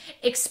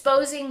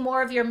exposing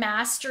more of your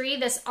mastery,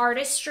 this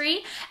artistry.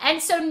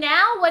 And so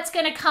now what's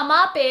going to come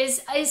up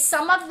is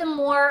some of the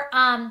more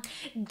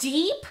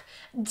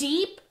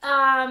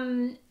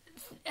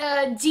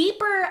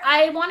deeper,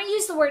 I want to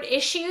use the word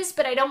issues,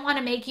 but I don't want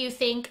to make you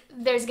think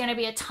there's going to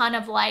be a ton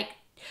of like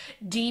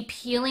deep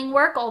healing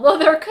work, although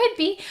there could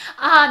be.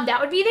 That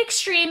would be the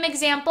extreme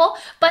example,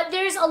 but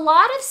there's a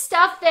lot of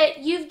stuff that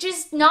you've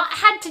just not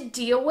had to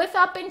deal with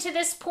up into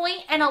this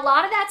point, and a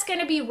lot of that's going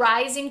to be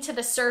rising to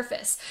the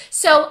surface.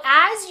 So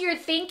as you're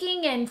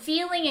thinking and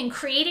feeling and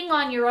creating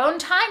on your own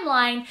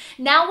timeline,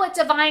 now what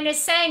Divine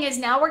is saying is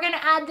now we're going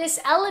to add this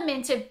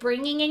element of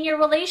bringing in your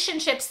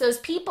relationships, those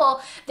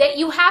people that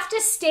you have to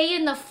stay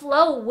in the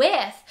flow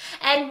with,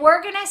 and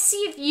we're going to see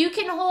if you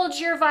can hold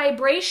your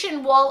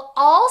vibration while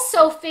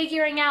also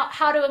figuring out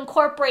how to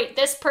incorporate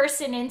this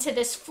person into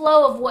this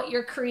flow of what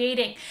you're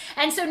creating.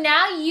 And so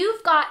now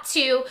you've got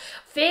to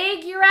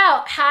figure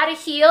out how to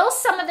heal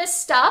some of the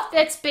stuff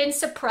that's been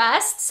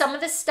suppressed, some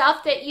of the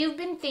stuff that you've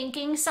been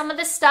thinking, some of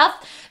the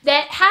stuff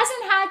that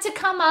hasn't had to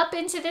come up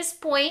into this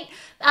point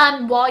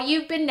while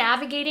you've been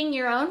navigating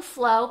your own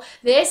flow.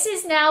 This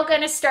is now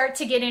going to start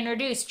to get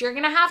introduced. You're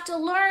going to have to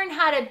learn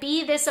how to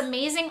be this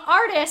amazing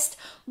artist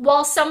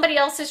while somebody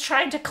else is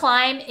trying to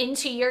climb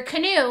into your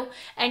canoe.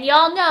 And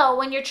y'all know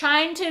when you're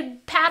trying to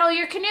paddle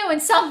your canoe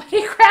and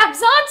somebody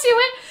grabs onto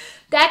it,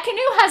 that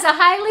canoe has a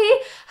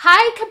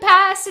high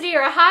capacity,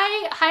 or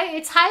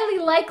it's highly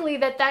likely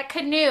that that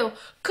canoe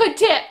could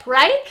tip,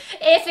 right?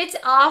 If it's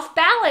off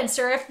balance,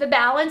 or if the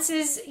balance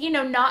is,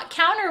 not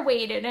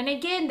counterweighted. And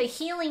again, the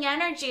healing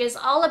energy is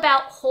all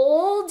about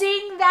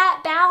holding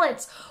that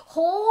balance,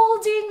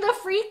 holding the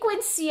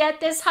frequency at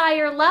this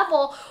higher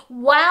level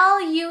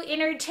while you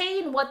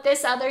entertain what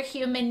this other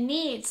human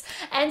needs.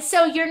 And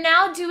so you're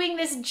now doing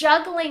this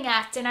juggling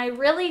act, and I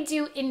really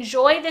do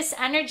enjoy this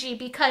energy,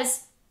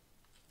 because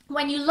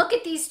when you look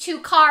at these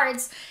two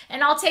cards,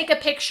 and I'll take a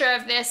picture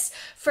of this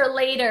for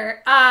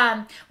later,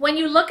 when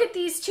you look at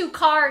these two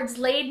cards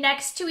laid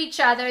next to each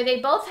other, they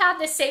both have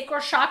the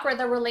sacral chakra,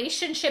 the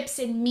relationships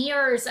in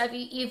mirrors of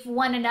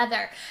one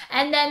another.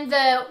 And then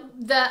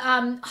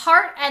the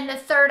heart and the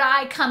third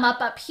eye come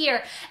up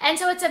here. And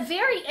so it's a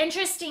very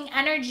interesting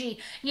energy.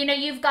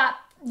 You've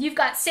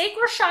got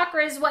sacral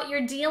chakra is what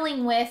you're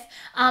dealing with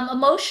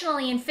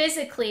emotionally and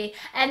physically.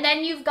 And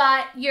then you've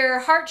got your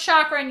heart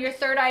chakra and your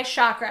third eye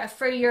chakra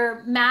for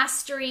your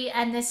mastery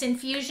and this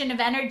infusion of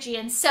energy.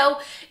 And so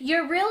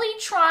you're really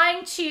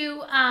trying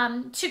to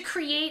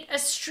create a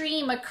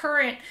stream, a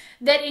current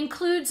that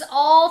includes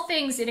all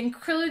things. It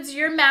includes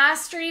your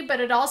mastery,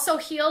 but it also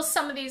heals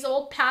some of these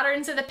old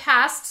patterns of the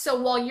past.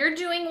 So while you're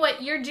doing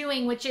what you're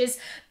doing, which is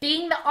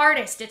being the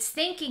artist, it's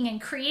thinking and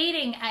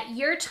creating at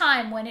your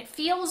time when it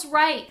feels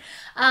right.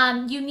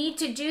 You need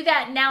to do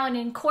that now and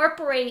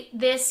incorporate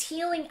this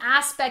healing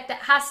aspect that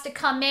has to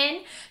come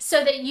in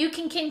so that you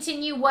can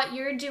continue what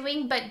you're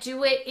doing, but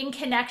do it in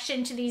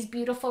connection to these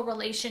beautiful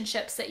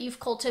relationships that you've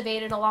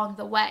cultivated along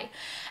the way.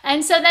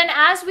 And so then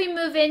as we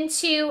move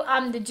into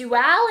the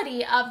duality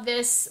of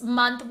this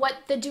month, what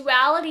the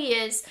duality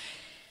is,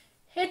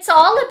 it's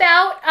all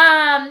about,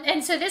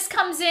 and so this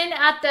comes in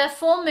at the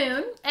full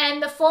moon,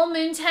 and the full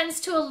moon tends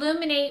to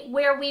illuminate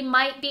where we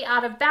might be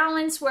out of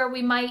balance, where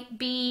we might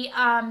be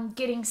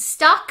getting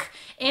stuck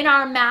in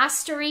our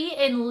mastery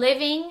in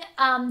living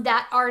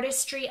that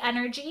artistry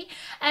energy.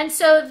 And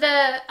so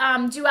the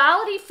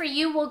duality for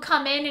you will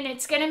come in, and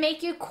it's going to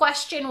make you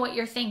question what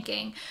you're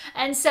thinking.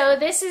 And so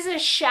this is a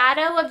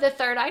shadow of the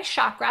third eye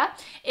chakra.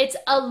 It's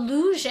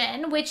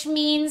illusion, which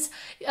means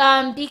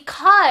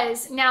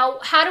because, now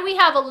how do we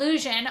have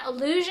illusion?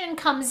 Illusion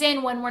comes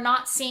in when we're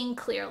not seeing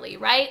clearly,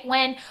 right?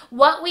 When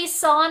what we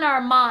saw in our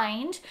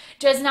mind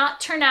does not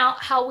turn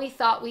out how we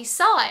thought we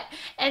saw it.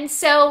 And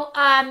so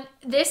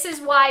this is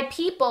why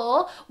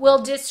people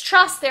will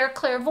distrust their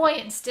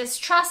clairvoyance,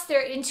 distrust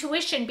their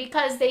intuition,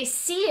 because they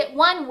see it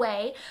one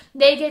way.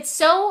 They get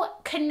so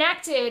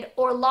connected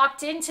or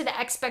locked into the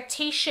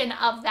expectation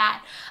of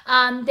that.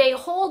 They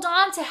hold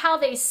on to how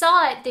they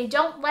saw it. They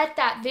don't let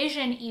that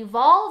vision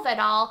evolve at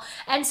all.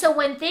 And so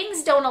when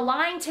things don't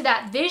align to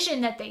that vision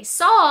that they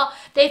saw,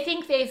 they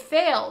think they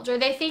failed, or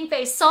they think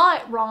they saw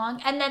it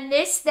wrong. And then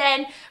this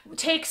then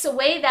takes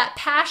away that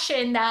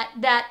passion,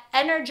 that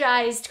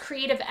energized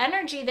creative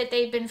energy that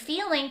they've been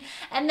feeling.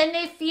 And then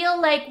they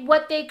feel like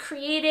what they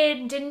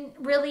created didn't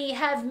really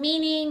have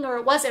meaning, or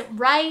it wasn't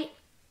right.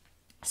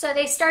 So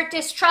they start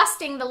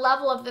distrusting the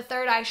level of the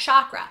third eye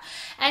chakra.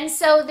 And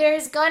so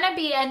there's gonna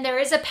be, and there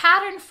is a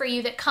pattern for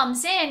you that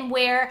comes in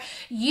where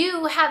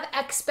you have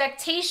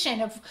expectation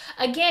of,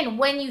 again,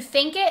 when you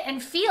think it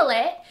and feel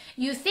it,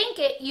 you think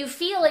it, you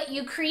feel it,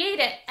 you create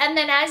it. And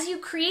then as you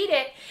create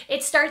it,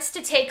 it starts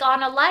to take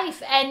on a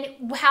life.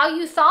 And how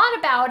you thought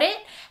about it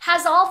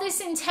has all this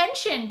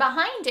intention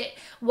behind it.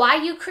 Why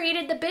you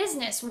created the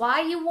business,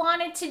 why you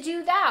wanted to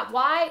do that,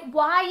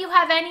 why you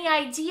have any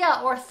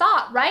idea or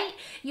thought, right?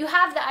 You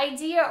have the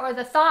idea or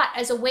the thought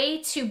as a way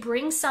to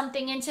bring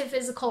something into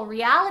physical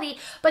reality,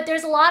 but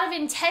there's a lot of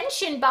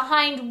intention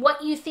behind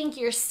what you think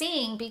you're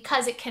seeing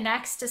because it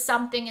connects to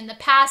something in the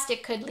past.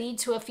 It could lead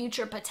to a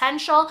future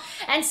potential.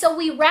 And so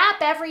we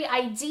wrap every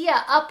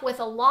idea up with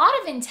a lot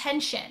of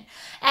intention,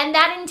 and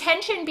that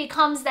intention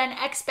becomes then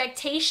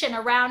expectation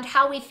around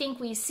how we think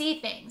we see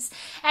things.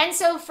 And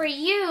so for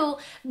you,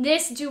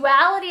 this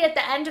duality at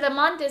the end of the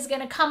month is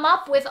going to come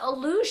up with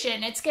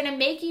illusion. It's going to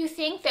make you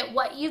think that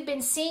what you've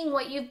been seeing,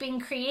 what you've been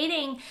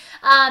creating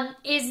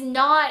is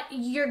not,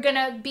 you're going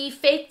to be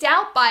faked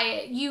out by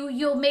it.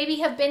 You'll maybe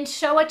have been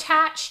so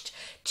attached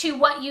to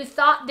what you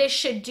thought this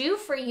should do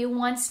for you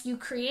once you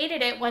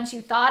created it, once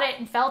you thought it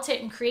and felt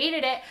it and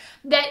created it,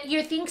 that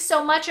you think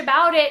so much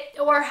about it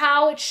or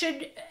how it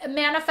should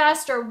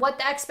manifest or what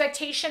the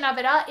expectation of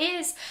it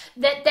is,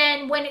 that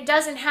then when it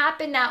doesn't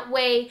happen that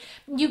way,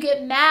 you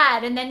get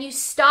mad and then you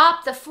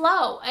stop the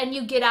flow and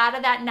you get out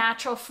of that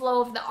natural flow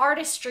of the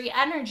artistry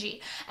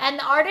energy. And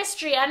the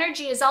artistry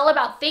energy is all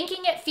about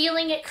thinking it,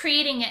 feeling it,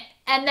 creating it,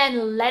 and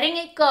then letting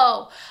it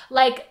go.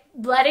 Like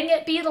letting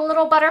it be the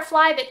little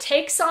butterfly that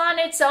takes on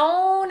its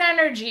own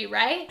energy,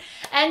 right?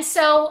 And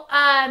so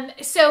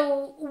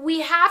so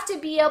we have to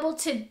be able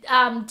to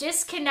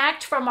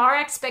disconnect from our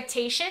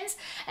expectations,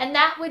 and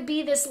that would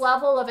be this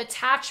level of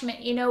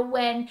attachment. You know,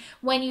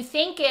 when you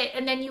think it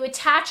and then you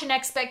attach an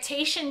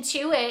expectation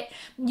to it,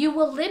 you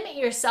will limit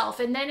yourself,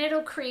 and then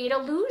it'll create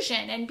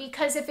illusion. And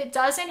because if it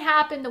doesn't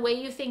happen the way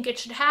you think it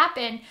should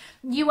happen,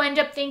 you end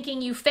up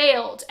thinking you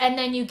failed, and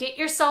then you get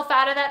yourself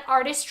out of that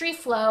artistry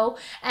flow,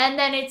 and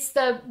then it's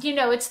the, you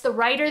know, it's the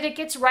writer that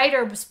gets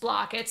writer's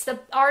block. It's the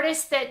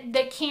artist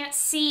that can't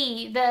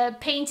see the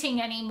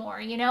painting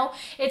anymore, you know?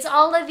 It's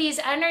all of these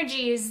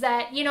energies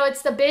that, you know,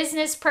 it's the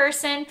business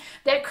person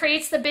that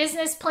creates the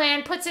business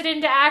plan, puts it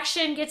into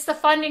action, gets the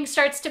funding,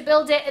 starts to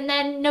build it, and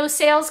then no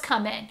sales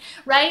come in,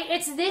 right?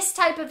 It's this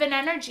type of an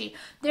energy.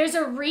 There's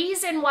a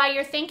reason why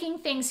you're thinking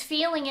things,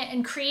 feeling it,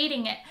 and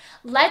creating it.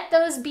 Let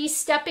those be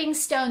stepping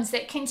stones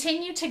that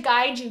continue to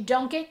guide you.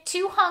 Don't get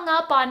too hung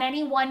up on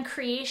any one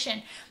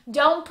creation.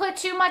 Don't put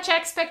too much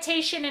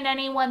expectation in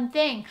any one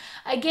thing.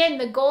 Again,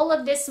 the goal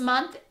of this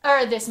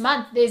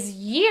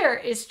year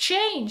is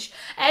change.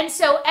 And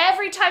so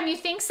every time you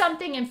think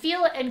something and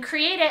feel it and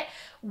create it,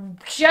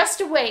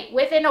 just wait.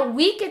 Within a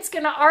week, it's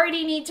going to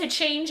already need to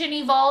change and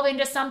evolve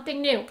into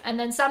something new, and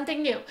then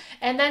something new,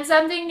 and then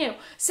something new.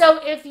 So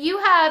if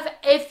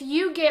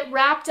you get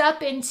wrapped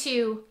up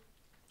into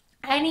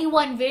any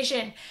one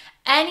vision,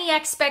 any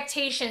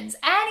expectations,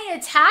 any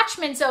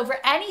attachments over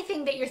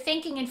anything that you're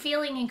thinking and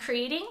feeling and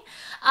creating,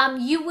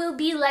 you will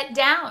be let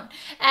down.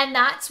 And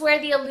that's where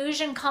the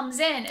illusion comes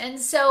in. And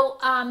so,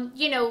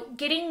 you know,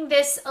 getting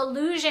this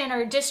illusion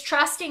or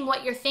distrusting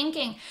what you're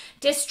thinking,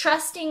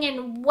 distrusting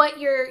in what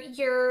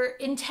you're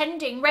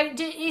intending, right?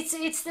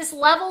 It's this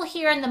level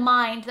here in the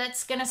mind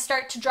that's going to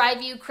start to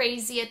drive you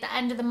crazy at the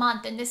end of the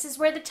month. And this is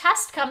where the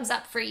test comes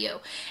up for you.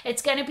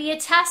 It's going to be a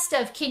test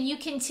of, can you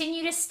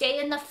continue to stay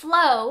in the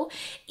flow,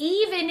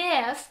 even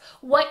if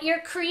what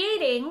you're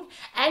creating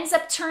ends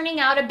up turning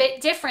out a bit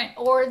different,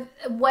 or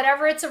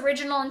whatever its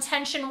original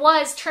intention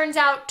was turns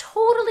out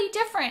totally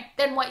different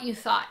than what you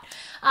thought.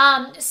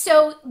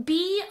 So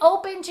be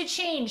open to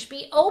change.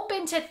 Be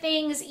open to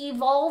things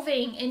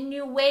evolving in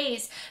new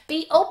ways.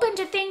 Be open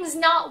to things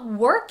not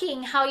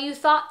working how you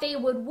thought they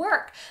would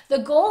work. The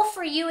goal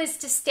for you is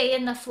to stay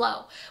in the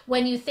flow.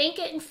 When you think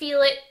it and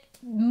feel it,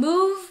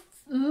 move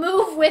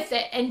with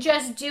it and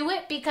just do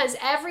it, because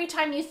every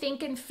time you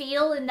think and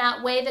feel in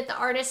that way that the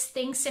artist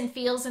thinks and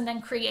feels and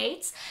then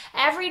creates,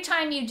 every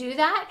time you do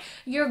that,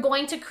 you're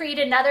going to create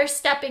another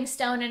stepping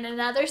stone and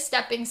another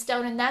stepping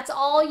stone, and that's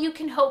all you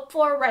can hope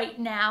for right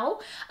now,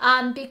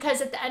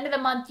 because at the end of the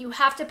month, you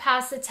have to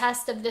pass the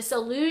test of this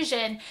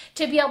illusion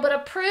to be able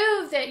to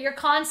prove that you're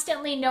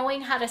constantly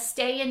knowing how to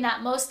stay in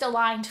that most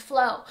aligned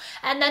flow.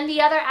 And then the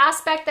other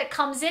aspect that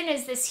comes in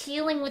is this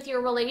healing with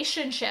your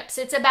relationships.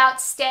 It's about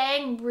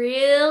staying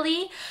really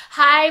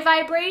high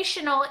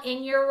vibrational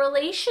in your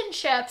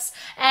relationships.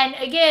 And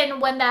again,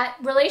 when that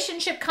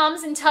relationship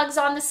comes and tugs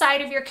on the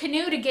side of your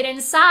canoe to get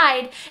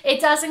inside,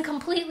 it doesn't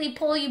completely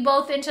pull you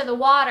both into the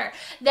water.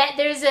 That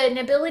there's an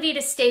ability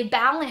to stay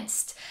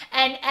balanced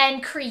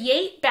and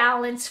create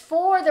balance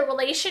for the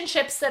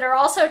relationships that are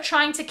also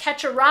trying to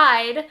catch a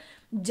ride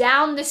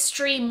down the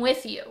stream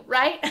with you,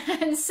 right?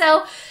 And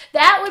so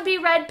that would be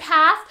Red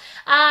Path.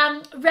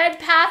 Red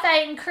Path,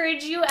 I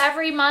encourage you,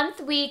 every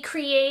month we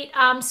create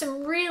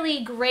some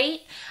really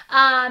great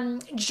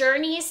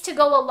journeys to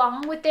go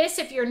along with this.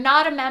 If you're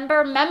not a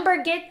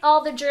member, get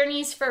all the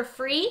journeys for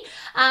free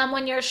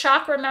when you're a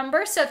chakra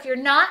member. So if you're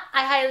not,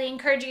 I highly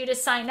encourage you to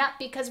sign up,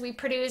 because we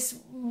produce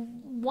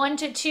 1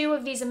 to 2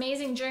 of these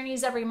amazing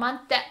journeys every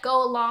month that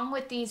go along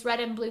with these red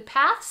and blue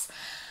paths.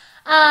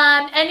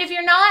 And if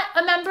you're not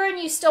a member and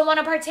you still want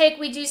to partake,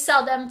 we do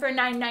sell them for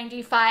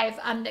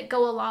 $9.95 that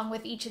go along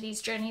with each of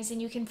these journeys, and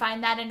you can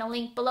find that in a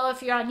link below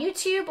if you're on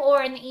YouTube,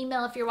 or in the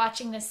email if you're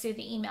watching this through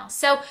the email.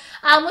 So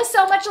with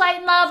so much light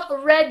and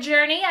love, Red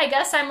Journey. I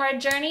guess I'm Red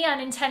Journey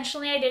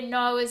unintentionally. I didn't know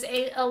I was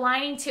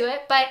aligning to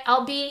it, but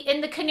I'll be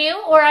in the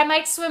canoe, or I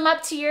might swim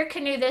up to your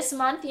canoe this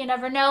month. You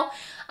never know.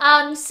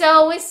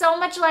 So with so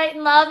much light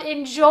and love,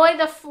 enjoy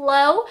the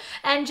flow,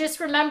 and just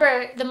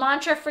remember, the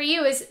mantra for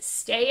you is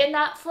stay in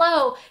that flow.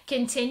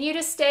 Continue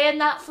to stay in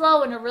that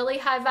flow in a really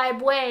high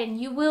vibe way,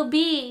 and you will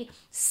be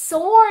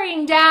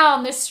soaring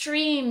down the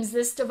streams,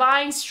 this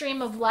divine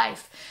stream of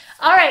life.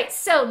 All right,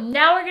 so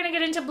now we're going to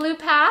get into Blue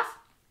Path.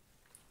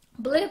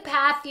 Blue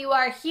Path, you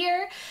are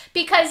here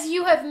because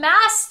you have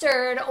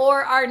mastered,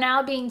 or are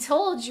now being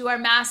told you are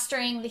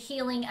mastering, the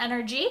healing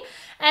energy.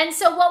 And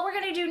so what we're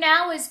going to do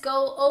now is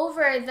go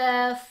over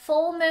the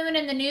full moon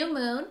and the new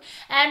moon.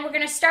 And we're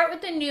going to start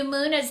with the new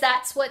moon, as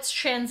that's what's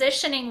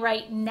transitioning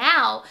right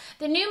now.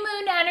 The new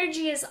moon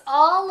energy is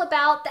all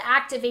about the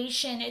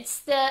activation.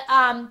 It's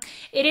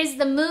it is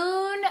the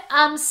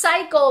moon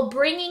cycle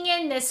bringing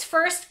in this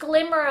first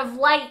glimmer of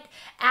light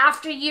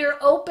after you're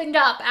opened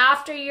up,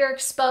 after you're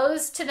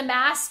exposed to the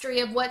mastery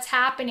of what's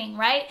happening,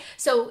 right?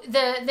 So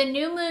the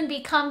new moon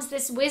becomes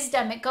this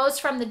wisdom. It goes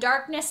from the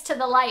darkness to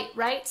the light,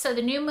 right? So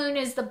the new moon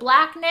is is the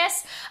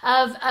blackness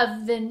of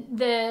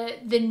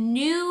the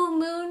new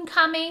moon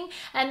coming.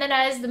 And then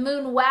as the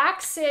moon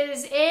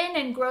waxes in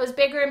and grows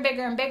bigger and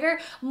bigger and bigger,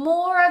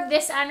 more of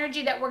this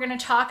energy that we're going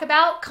to talk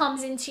about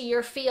comes into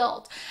your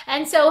field.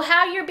 And so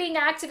how you're being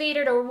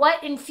activated, or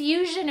what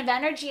infusion of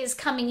energy is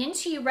coming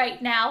into you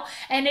right now,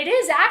 and it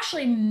is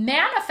actually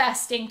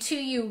manifesting to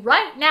you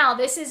right now.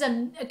 This is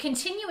a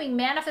continuing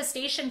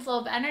manifestation flow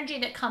of energy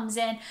that comes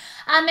in.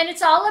 And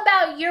it's all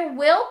about your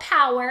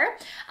willpower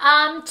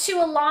to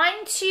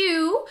align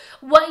to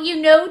what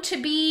you know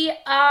to be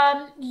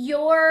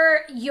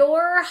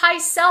your high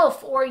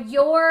self, or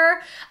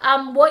your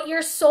what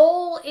your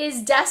soul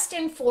is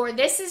destined for.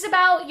 This is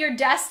about your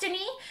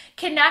destiny,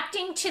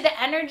 connecting to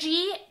the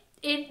energy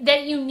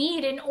that you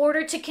need in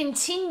order to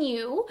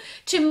continue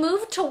to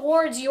move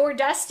towards your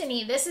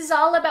destiny. This is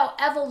all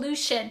about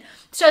evolution.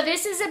 So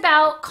this is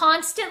about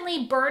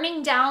constantly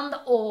burning down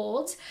the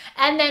old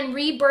and then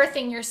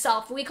rebirthing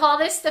yourself. We call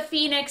this the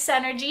phoenix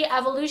energy.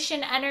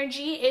 Evolution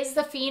energy is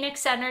the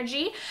phoenix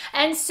energy.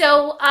 And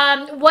so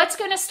what's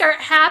going to start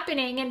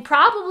happening, and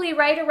probably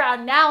right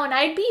around now, and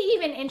I'd be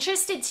even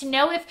interested to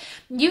know if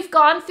you've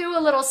gone through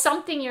a little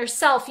something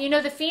yourself. You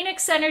know, the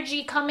phoenix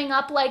energy coming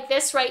up like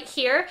this right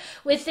here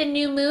with the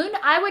new moon,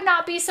 I would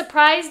not be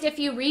surprised if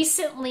you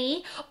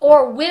recently,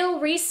 or will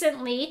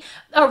recently,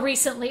 or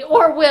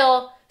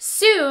will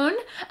soon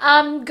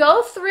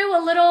go through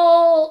a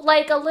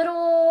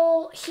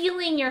little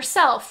healing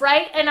yourself,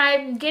 right? And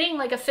I'm getting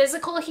like a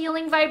physical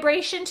healing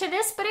vibration to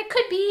this, but it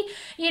could be,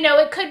 you know,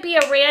 it could be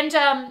a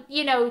random,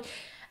 you know,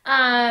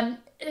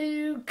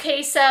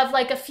 case of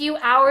like a few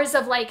hours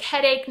of like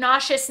headache,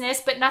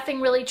 nauseousness, but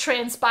nothing really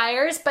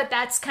transpires. But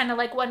that's kind of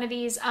like one of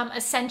these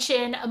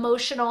ascension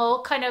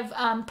emotional kind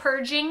of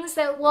purgings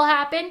that will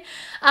happen.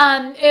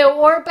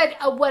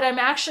 But what I'm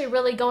actually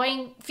really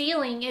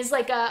feeling is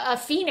like a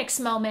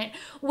phoenix moment,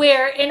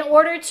 where in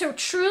order to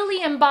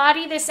truly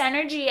embody this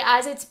energy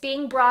as it's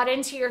being brought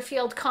into your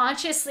field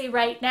consciously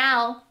right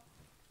now,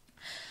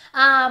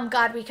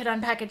 God, we could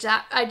unpackage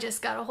that. I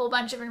just got a whole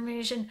bunch of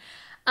information.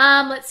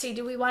 Let's see,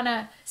 do we want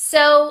to,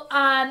 so,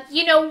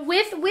 you know,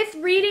 with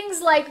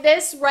readings like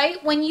this,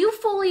 right, when you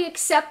fully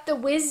accept the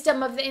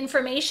wisdom of the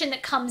information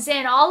that comes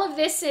in, all of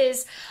this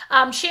is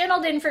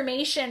channeled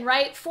information,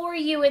 right, for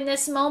you in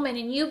this moment,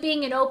 and you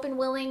being an open,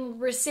 willing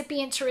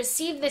recipient to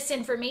receive this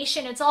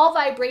information. It's all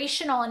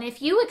vibrational, and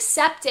if you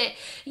accept it,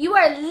 you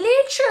are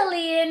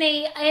literally in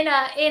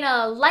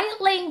a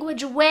light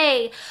language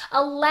way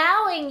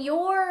allowing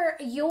your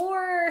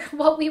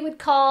what we would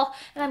call,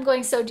 and I'm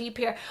going so deep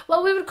here,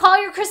 what we would call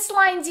your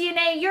crystalline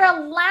DNA. You're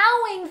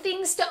allowing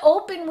things to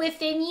open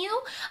within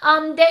you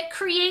that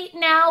create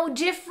now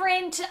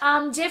different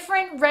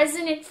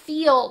resonant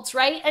fields,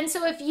 right? And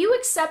so if you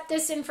accept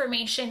this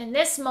information in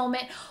this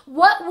moment,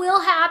 what will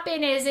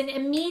happen is an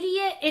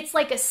immediate, it's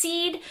like a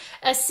seed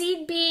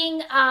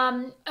being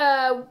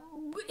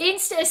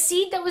a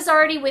seed that was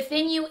already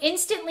within you,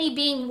 instantly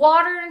being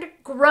watered,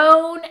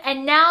 grown,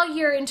 and now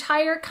your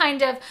entire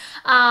kind of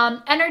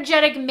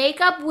energetic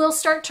makeup will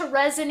start to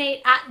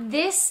resonate at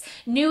this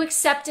new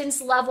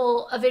acceptance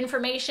level of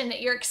information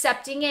that you're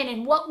accepting in.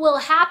 And what will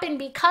happen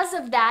because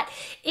of that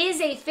is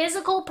a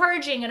physical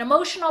purging, an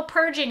emotional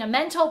purging, a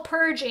mental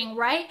purging,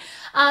 right?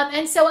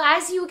 And so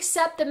as you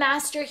accept the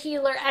master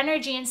healer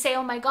energy and say,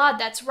 oh my God,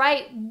 that's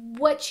right,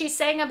 what she's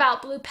saying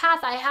about Blue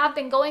Path, I have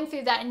been going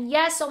through that, and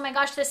yes, oh my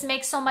gosh, this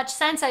makes so much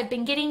sense. I've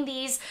been getting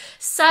these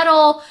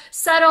subtle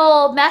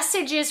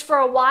messages for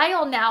a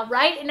while now,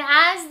 right? And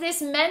as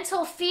this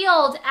mental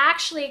field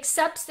actually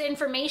accepts the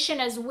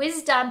information as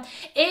wisdom,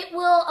 it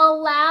will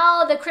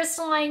allow the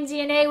crystalline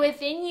DNA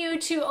within you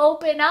to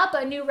open up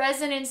a new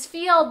resonance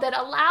field that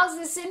allows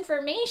this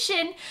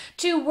information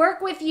to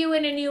work with you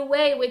in a new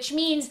way, which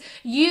means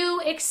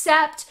you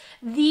accept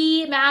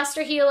the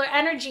master healer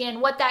energy.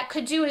 And what that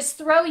could do is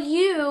throw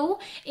you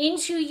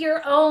into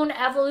your own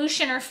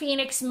evolution or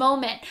phoenix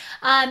moment.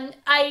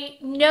 I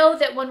know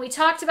that when we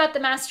talked about the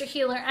master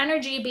healer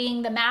energy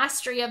being the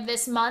mastery of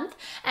this month,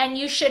 and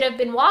you should have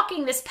been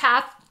walking this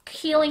path,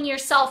 healing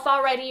yourself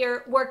already,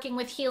 or working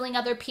with healing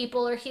other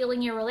people, or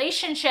healing your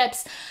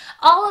relationships,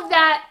 all of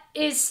that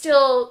is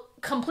still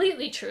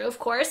completely true, of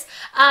course.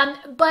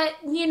 But,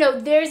 you know,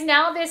 there's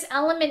now this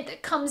element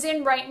that comes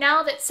in right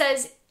now that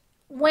says,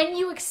 when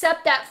you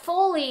accept that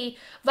fully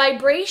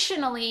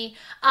vibrationally,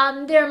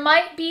 there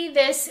might be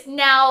this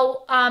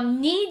now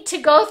need to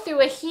go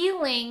through a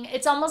healing.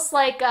 It's almost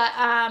like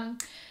a,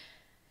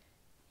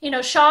 you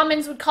know,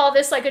 shamans would call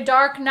this like a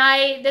dark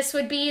night. This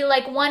would be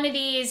like one of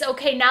these,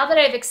 okay, now that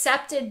I've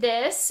accepted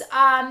this,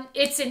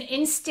 it's an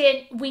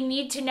instant, we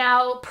need to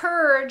now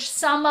purge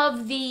some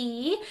of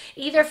the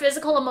either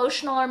physical,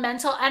 emotional, or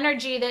mental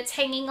energy that's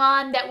hanging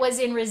on, that was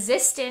in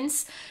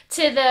resistance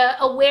to the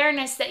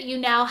awareness that you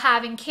now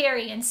have and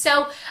carry. And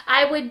so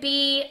I would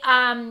be,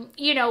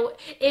 you know,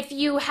 if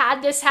you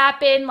had this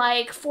happen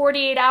like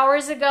 48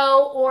 hours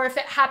ago, or if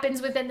it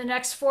happens within the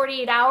next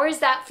 48 hours,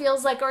 that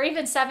feels like, or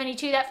even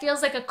 72, that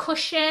feels like a a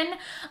cushion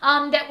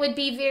that would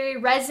be very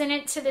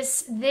resonant to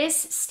this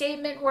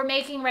statement we're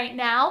making right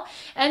now.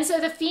 And so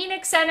the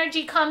Phoenix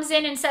energy comes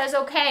in and says,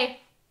 okay,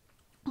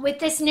 with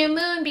this new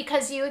moon,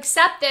 because you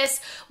accept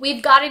this,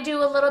 we've got to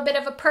do a little bit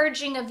of a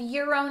purging of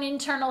your own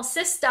internal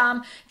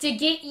system to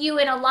get you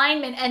in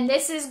alignment. And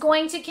this is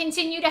going to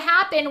continue to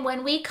happen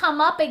when we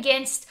come up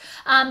against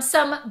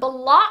some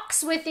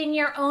blocks within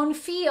your own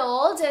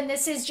field. And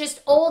this is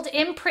just old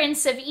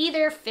imprints of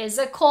either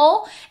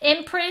physical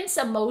imprints,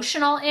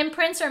 emotional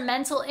imprints, or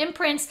mental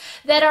imprints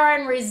that are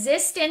in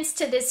resistance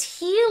to this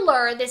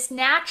healer, this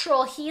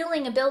natural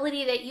healing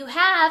ability that you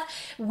have.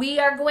 We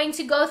are going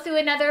to go through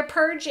another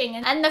purging.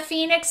 And the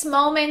Phoenix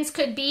moments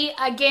could be,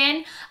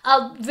 again,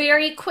 a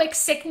very quick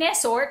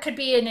sickness, or it could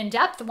be an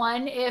in-depth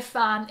one if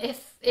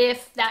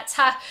that's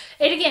how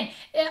it, again,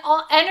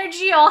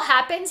 energy all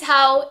happens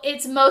how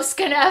it's most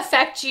going to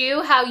affect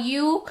you, how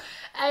you,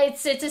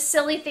 it's a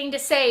silly thing to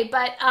say,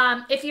 but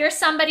if you're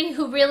somebody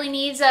who really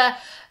needs a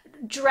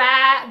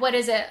what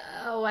is it?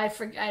 Oh,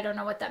 I don't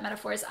know what that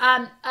metaphor is.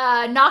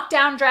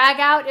 Knockdown,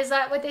 drag out, is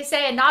that what they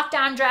say? A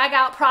knockdown, drag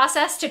out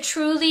process to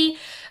truly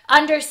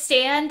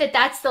understand that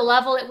that's the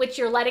level at which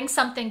you're letting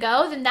something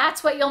go, then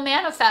that's what you'll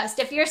manifest.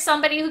 If you're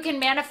somebody who can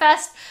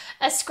manifest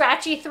a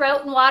scratchy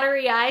throat and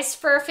watery eyes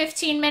for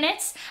 15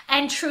 minutes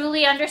and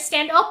truly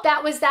understand, oh,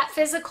 that was that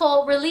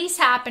physical release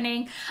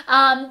happening,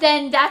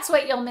 then that's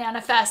what you'll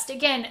manifest.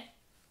 Again,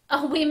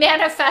 we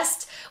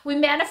manifest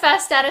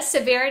at a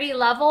severity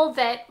level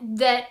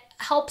that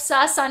helps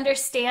us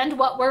understand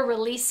what we're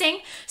releasing.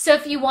 So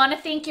if you want to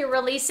think you're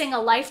releasing a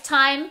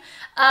lifetime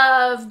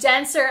of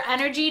denser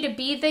energy to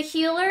be the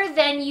healer,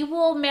 then you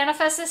will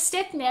manifest a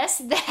stiffness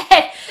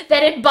that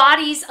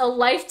embodies a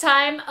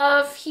lifetime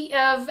of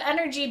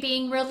energy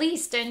being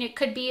released, and it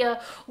could be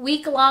a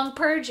week-long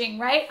purging,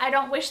 right? I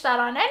don't wish that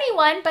on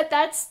anyone, but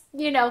that's,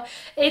 you know,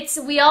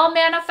 we all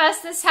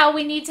manifest this how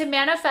we need to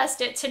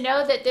manifest it, to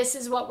know that this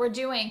is what we're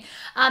doing.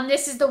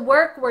 This is the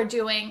work we're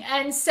doing.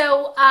 And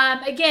so,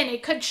 again,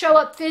 it could show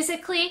up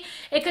physically,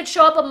 it could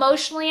show up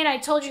emotionally, and I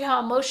told you how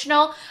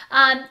emotional,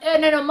 and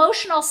an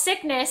emotional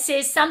sickness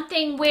is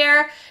something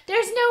where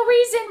there's no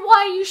reason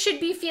why you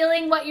should be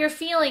feeling what you're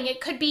feeling. It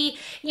could be,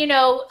 you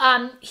know,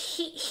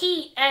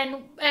 heat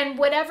and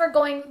whatever,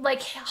 going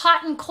like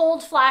hot and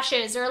cold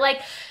flashes, or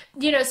like,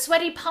 you know,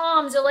 sweaty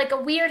palms, or like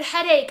a weird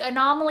headache,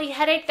 anomaly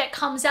headache that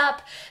comes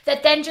up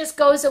that then just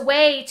goes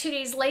away 2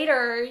 days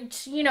later,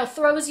 you know,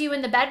 throws you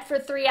in the bed for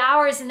 3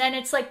 hours, and then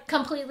it's like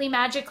completely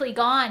magically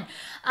gone.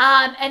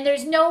 And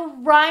there's no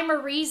rhyme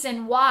or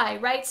reason why,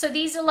 right? So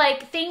these are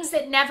like things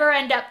that never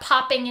end up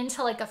popping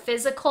into like a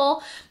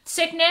physical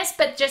sickness,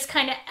 but just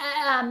kind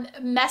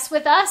of mess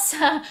with us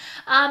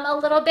a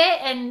little bit,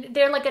 and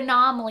they're like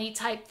anomaly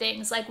type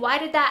things. Like, why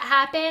did that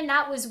happen?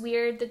 That was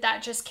weird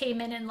that just came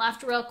in and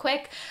left real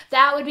quick.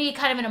 That would be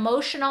kind of an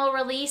emotional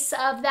release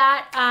of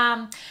that.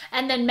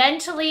 And then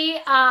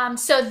mentally,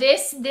 so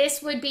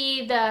this would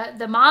be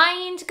the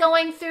mind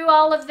going through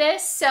all of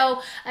this.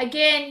 So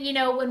again, you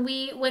know, when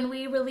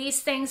we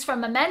release things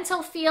from a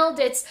mental field,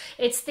 it's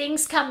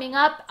things coming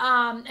up,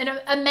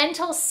 and a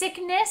mental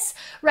sickness,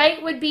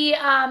 right, would be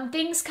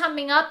things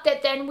coming up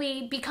that then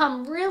we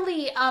become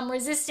really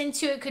resistant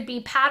to. It could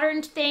be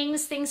patterned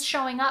things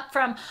showing up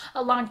from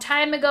a long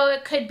time ago.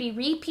 It could be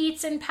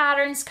repeats and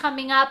patterns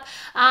coming up.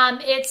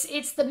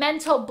 It's the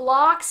mental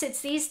blocks.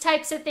 It's these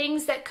types of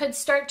things that could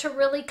start to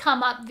really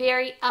come up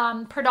very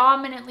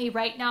predominantly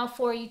right now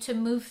for you to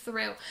move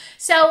through.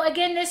 So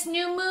again, this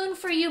new moon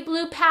for you,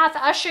 Blue Path,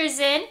 ushers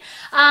in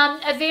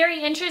a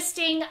very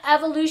interesting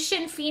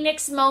evolution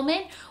Phoenix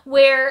moment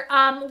where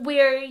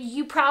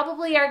you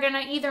probably are going to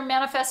either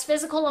manifest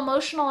physical,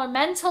 emotional, or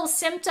mental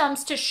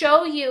symptoms to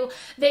show you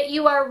that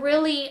you are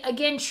really,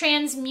 again,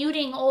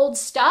 transmuting old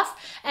stuff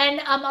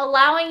and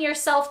allowing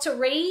yourself to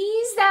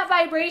raise that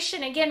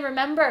vibration. Again,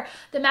 remember,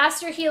 the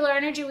master healer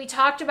energy we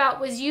talked about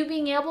was you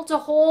being able to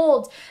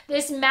hold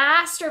this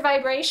master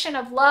vibration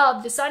of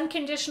love, this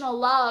unconditional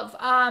love,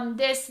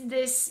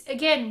 this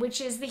again, which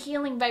is the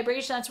healing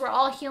vibration. That's where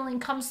all healing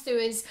comes through,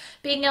 is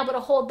being able to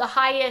hold the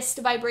highest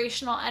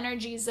vibrational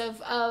energies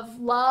of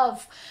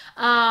love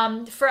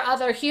for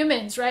other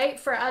humans, right?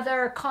 For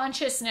other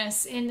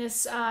consciousness in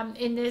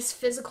this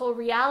physical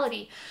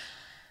reality.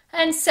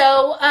 And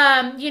so,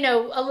 you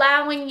know,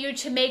 allowing you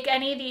to make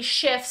any of these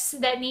shifts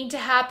that need to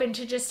happen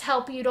to just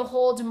help you to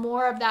hold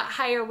more of that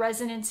higher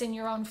resonance in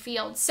your own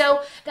field.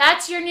 So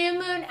that's your new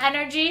moon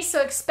energy.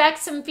 So expect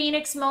some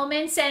Phoenix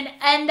moments and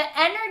the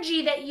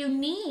energy that you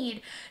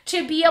need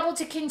to be able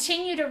to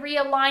continue to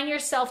realign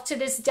yourself to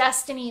this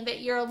destiny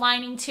that you're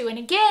aligning to. And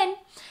again,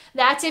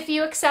 that's if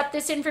you accept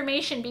this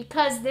information,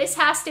 because this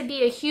has to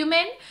be a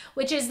human,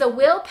 which is the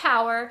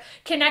willpower,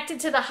 connected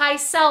to the high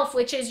self,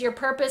 which is your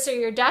purpose or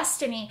your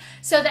destiny.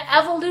 So the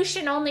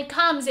evolution only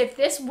comes if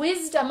this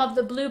wisdom of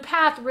the blue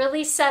path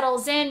really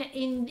settles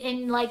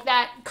in like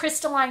that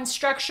crystalline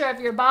structure of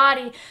your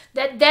body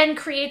that then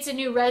creates a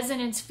new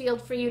resonance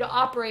field for you to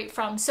operate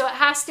from. So it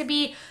has to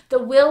be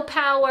the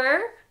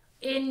willpower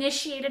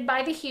initiated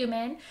by the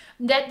human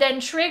that then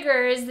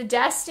triggers the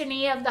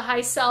destiny of the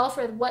high self,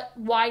 or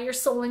why your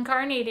soul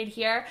incarnated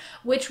here,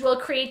 which will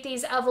create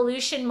these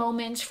evolution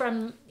moments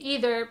from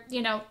either,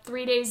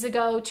 3 days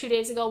ago, 2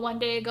 days ago, 1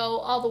 day ago,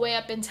 all the way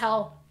up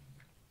until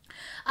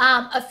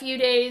a few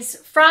days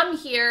from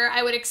here.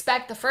 I would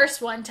expect the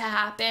first one to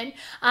happen,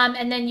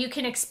 and then you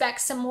can expect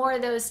some more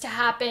of those to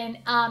happen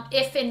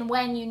if and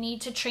when you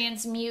need to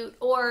transmute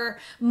or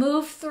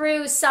move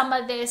through some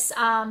of this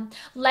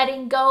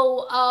letting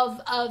go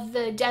of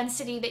the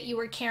density that you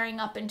were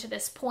carrying up into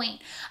this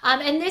point.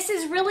 And this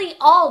is really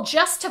all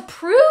just to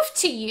prove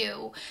to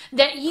you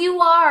that you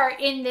are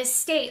in this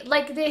state.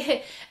 Like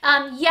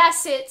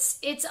yes,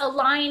 it's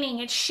aligning,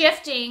 it's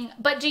shifting,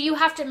 but do you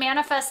have to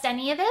manifest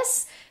any of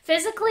this?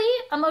 Physically,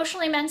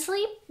 emotionally,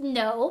 mentally?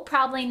 No,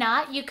 probably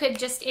not. You could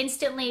just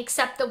instantly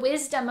accept the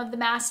wisdom of the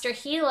master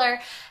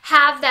healer,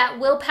 have that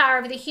willpower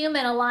of the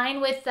human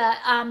align with the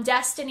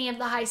destiny of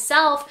the high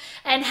self,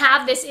 and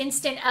have this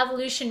instant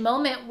evolution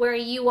moment where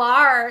you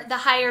are the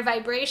higher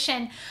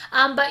vibration.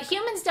 But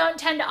humans don't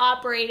tend to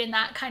operate in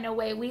that kind of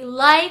way. We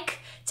like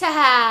to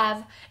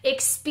have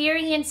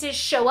experiences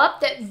show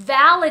up that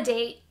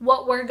validate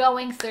what we're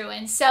going through.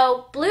 And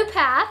so Blue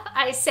Path,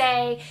 I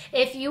say,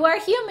 if you are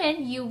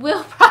human, you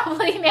will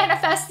probably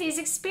manifest these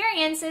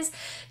experiences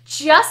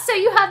just so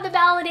you have the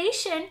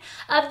validation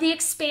of the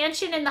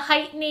expansion and the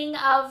heightening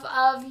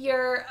of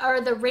your, or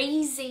the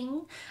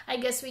raising, I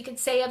guess we could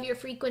say, of your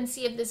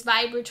frequency, of this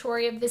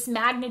vibratory, of this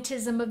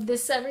magnetism, of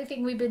this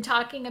everything we've been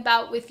talking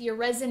about with your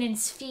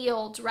resonance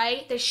field,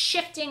 right? The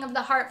shifting of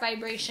the heart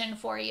vibration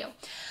for you.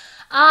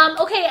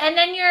 Okay, and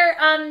then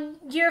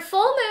your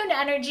full moon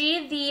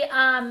energy,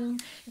 the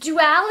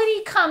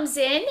duality comes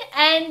in,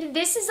 and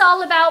this is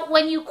all about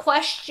when you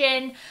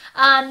question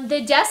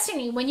the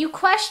destiny, when you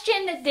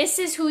question that this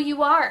is who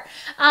you are.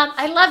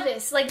 I love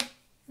this. Like,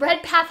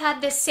 Red Path had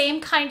this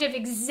same kind of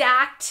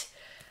exact,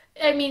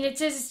 I mean, it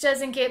just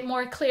doesn't get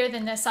more clear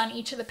than this on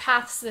each of the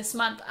paths this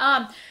month.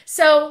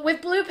 So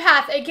with Blue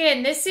Path,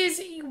 again, this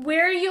is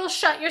where you'll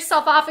shut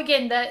yourself off.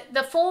 Again,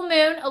 the full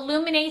moon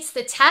illuminates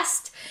the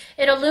test.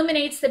 It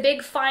illuminates the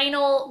big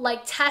final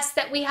test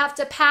that we have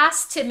to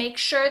pass to make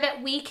sure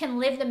that we can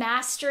live the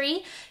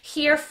mastery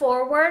here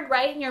forward,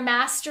 right? And your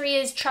mastery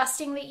is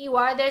trusting that you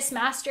are this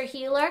master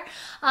healer,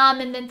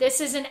 and that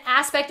this is an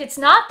aspect. It's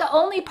not the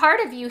only part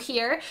of you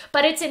here,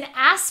 but it's an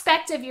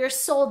aspect of your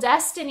soul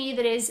destiny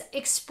that is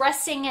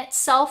expressing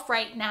itself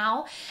right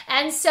now.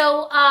 And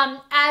so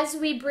as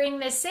we bring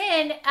this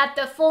in at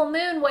the full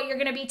moon, what you're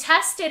going to be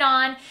tested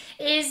on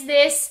is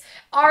this,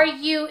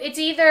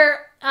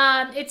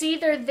 it's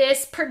either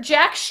this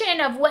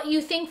projection of what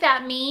you think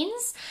that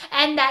means,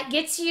 and that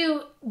gets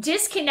you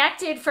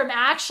disconnected from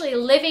actually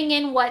living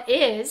in what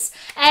is.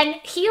 And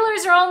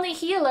healers are only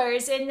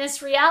healers in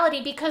this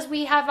reality because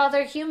we have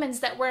other humans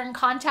that we're in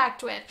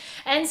contact with.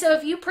 And so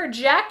if you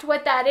project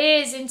what that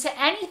is into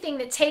anything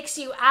that takes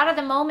you out of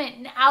the moment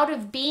and out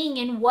of being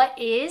in what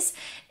is,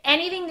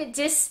 anything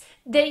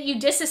that you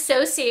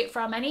disassociate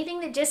from, anything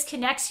that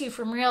disconnects you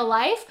from real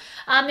life,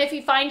 if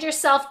you find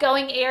yourself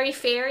going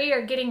airy-fairy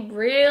or getting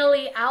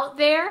really out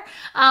there,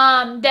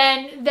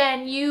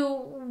 then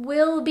you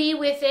will be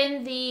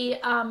within the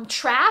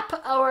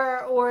trap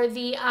or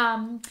the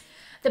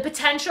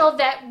potential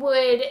that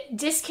would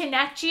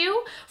disconnect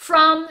you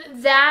from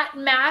that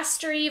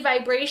mastery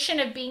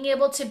vibration of being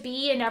able to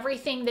be in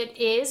everything that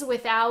is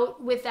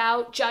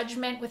without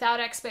judgment, without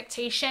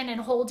expectation,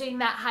 and holding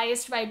that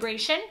highest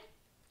vibration.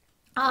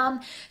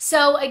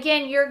 So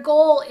again, your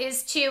goal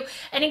is to,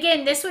 and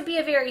again, this would be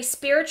a very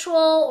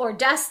spiritual or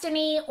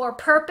destiny or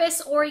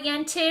purpose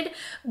oriented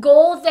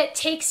goal that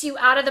takes you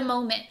out of the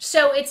moment.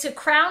 So it's a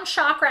crown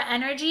chakra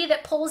energy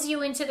that pulls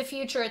you into the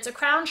future. It's a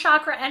crown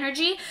chakra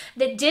energy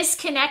that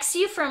disconnects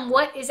you from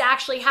what is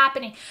actually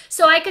happening.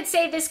 So I could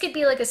say this could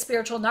be like a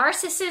spiritual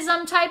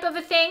narcissism type of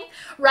a thing,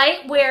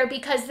 right? Where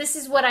because this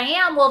is what I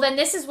am, well, then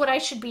this is what I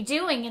should be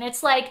doing. And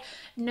it's like,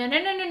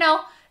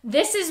 no.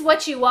 This is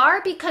what you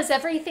are because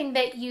everything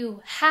that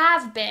you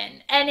have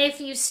been. And if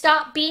you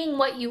stop being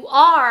what you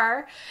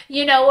are,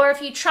 or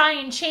if you try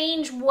and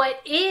change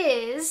what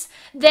is,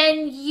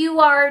 then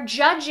you are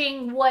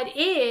judging what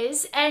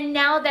is. And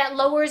now that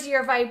lowers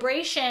your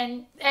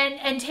vibration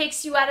and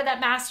takes you out of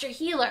that master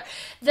healer.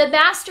 The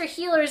master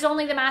healer is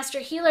only the master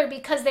healer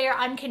because they are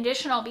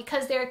unconditional,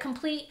 because they're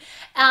complete,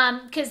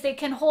 because they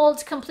can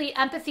hold complete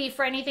empathy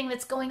for anything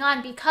that's going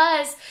on,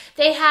 because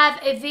they have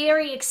a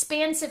very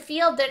expansive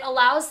field that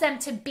allows them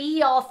to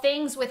be all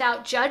things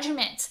without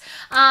judgment.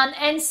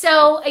 And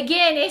so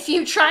again, if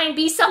you try and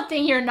be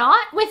something you're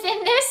not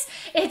within this,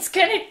 it's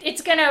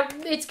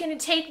gonna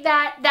take that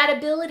that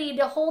ability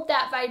to hold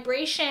that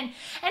vibration.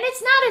 And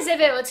it's not as if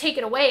it will take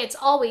it away. It's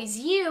always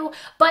you,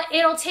 but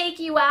it'll take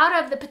you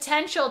out of the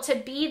potential to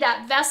be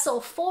that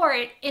vessel for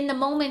it in the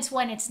moments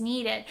when it's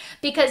needed,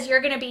 because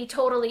you're going to be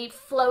totally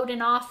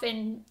floating off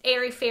in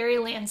airy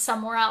fairyland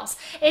somewhere else.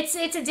 It's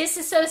a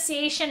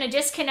disassociation, a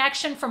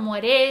disconnection from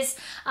what is.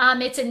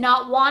 It's a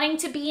not wanting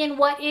to be in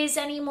what is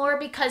anymore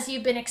because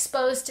you've been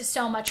exposed to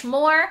so much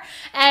more.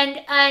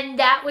 And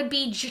that would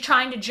be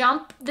trying to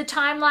jump the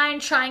timeline,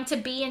 trying to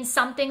be in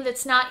something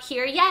that's not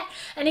here yet.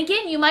 And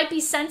again, you might be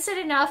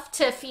sensitive enough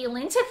to feel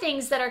into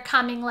things that are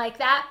coming like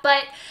that,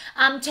 but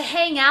to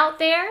hang out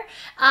there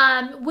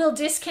will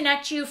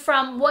disconnect you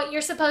from what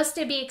you're supposed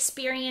to be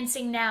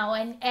experiencing now.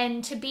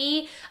 And to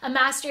be a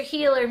master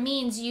healer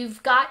means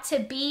you've got to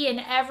be in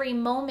every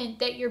moment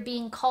that you're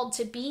being called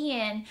to be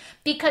in,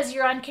 because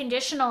you're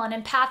unconditional and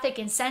empathic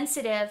and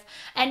sensitive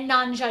and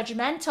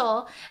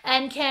non-judgmental,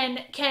 and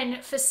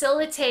can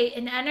facilitate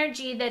an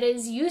energy that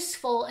is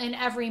useful in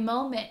every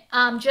moment,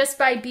 just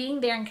by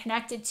being there and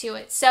connected to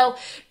it. So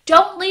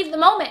don't leave the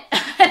moment.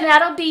 And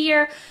that'll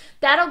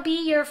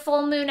be your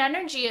full moon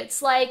energy.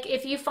 It's like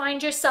if you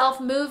find yourself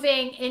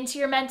moving into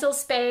your mental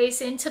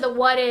space, into the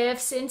what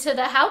ifs, into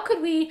the how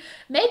could we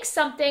make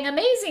something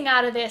amazing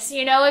out of this?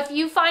 You know, if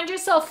you find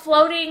yourself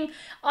floating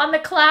on the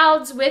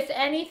clouds with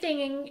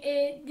anything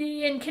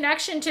in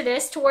connection to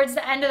this towards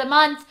the end of the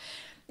month,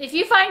 if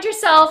you find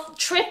yourself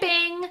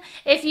tripping,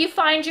 if you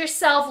find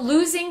yourself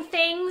losing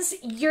things,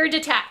 you're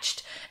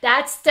detached.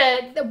 That's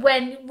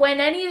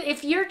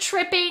if you're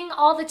tripping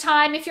all the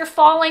time, if you're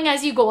falling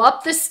as you go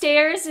up the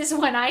stairs is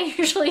when I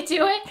usually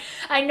do it.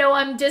 I know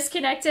I'm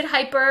disconnected,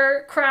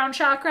 hyper crown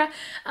chakra.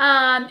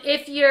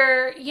 If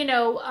you're,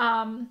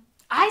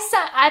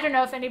 I don't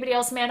know if anybody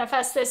else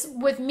manifests this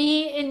with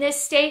me in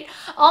this state.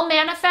 I'll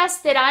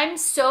manifest that I'm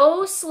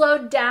so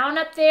slowed down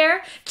up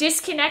there,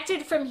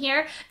 disconnected from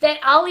here, that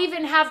I'll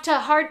even have a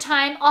hard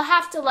time.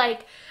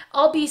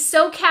 I'll be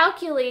so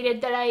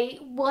calculated that I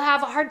will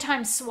have a hard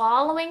time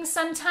swallowing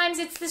sometimes.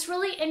 It's this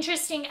really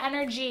interesting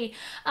energy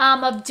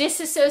of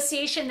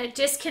disassociation that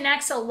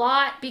disconnects a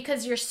lot,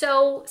 because you're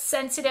so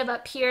sensitive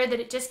up here that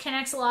it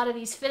disconnects a lot of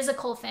these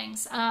physical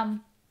things.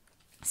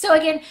 So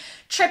again,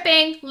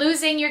 tripping,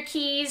 losing your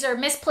keys or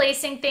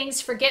misplacing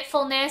things,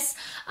 forgetfulness,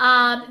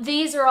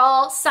 these are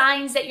all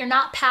signs that you're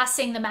not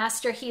passing the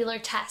master healer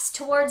test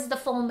towards the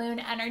full moon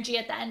energy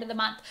at the end of the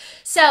month.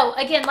 So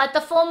again, let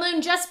the full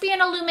moon just be an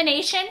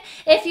illumination.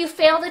 If you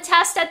fail the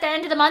test at the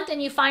end of the month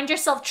and you find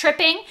yourself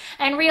tripping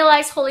and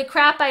realize, holy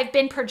crap, I've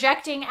been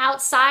projecting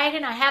outside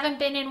and I haven't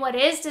been in what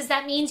is, does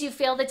that mean you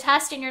failed the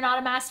test and you're not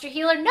a master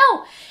healer?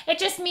 No, it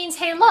just means,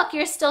 hey, look,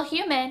 you're still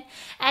human.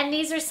 And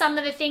these are some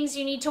of the things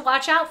you need to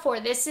watch out for.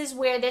 This is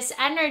where this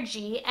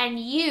energy and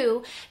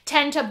you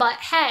tend to butt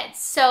heads.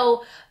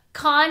 So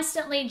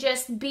constantly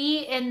just be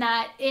in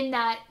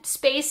that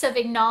space of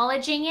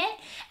acknowledging it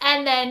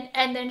and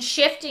then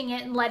shifting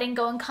it and letting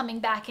go and coming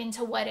back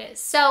into what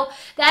is. So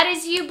that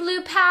is you,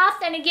 Blue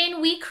Path. And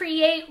again, we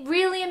create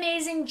really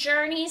amazing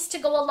journeys to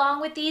go along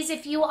with these.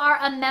 If you are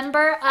a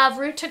member of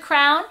Root to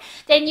Crown,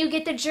 then you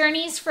get the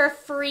journeys for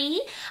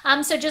free.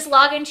 So just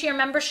log into your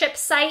membership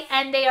site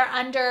and they are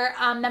under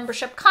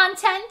membership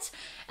content,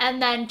 and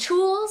then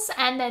tools,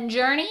 and then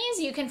journeys.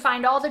 You can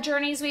find all the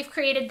journeys we've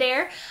created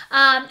there.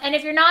 And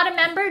if you're not a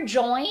member,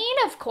 join,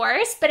 of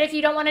course. But if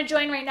you don't want to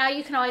join right now,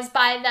 you can always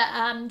buy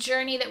the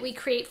journey that we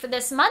create for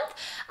this month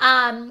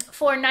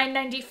for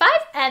 $9.95,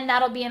 and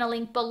that'll be in a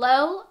link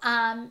below.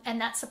 And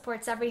that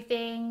supports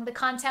everything, the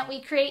content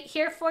we create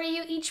here for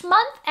you each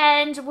month,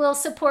 and will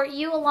support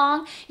you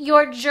along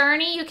your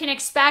journey. You can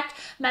expect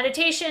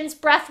meditations,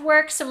 breath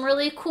work, some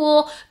really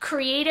cool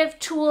creative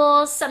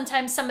tools,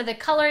 sometimes some of the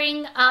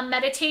coloring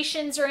meditations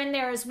are in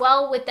there as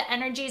well with the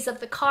energies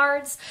of the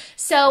cards.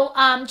 So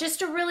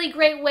just a really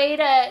great way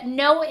to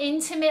know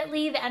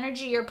intimately the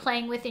energy you're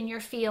playing with in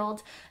your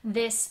field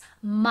this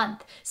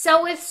month.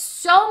 So with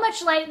so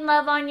much light and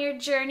love on your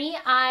journey,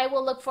 I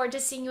will look forward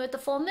to seeing you at the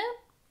full moon.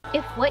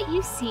 If what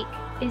you seek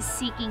is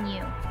seeking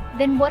you,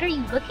 then what are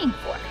you looking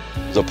for?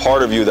 There's a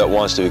part of you that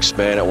wants to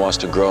expand, it wants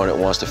to grow, and it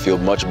wants to feel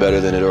much better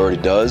than it already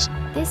does.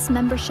 This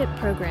membership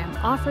program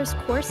offers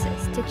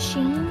courses to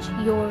change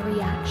your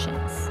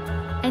reactions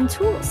and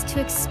tools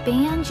to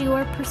expand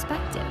your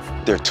perspective.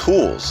 They're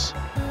tools.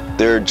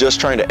 They're just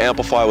trying to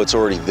amplify what's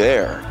already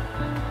there,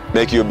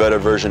 make you a better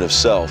version of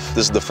self.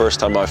 This is the first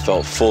time I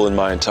felt full in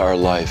my entire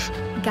life.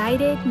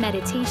 Guided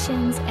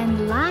meditations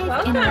and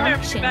live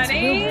interactions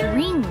will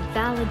bring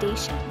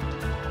validation.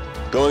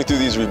 Going through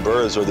these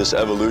rebirths or this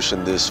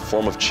evolution, this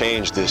form of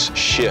change, this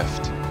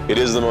shift, it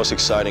is the most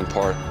exciting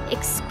part.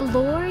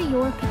 Explore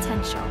your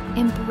potential,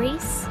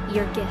 embrace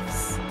your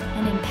gifts,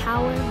 and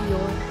empower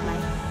your life.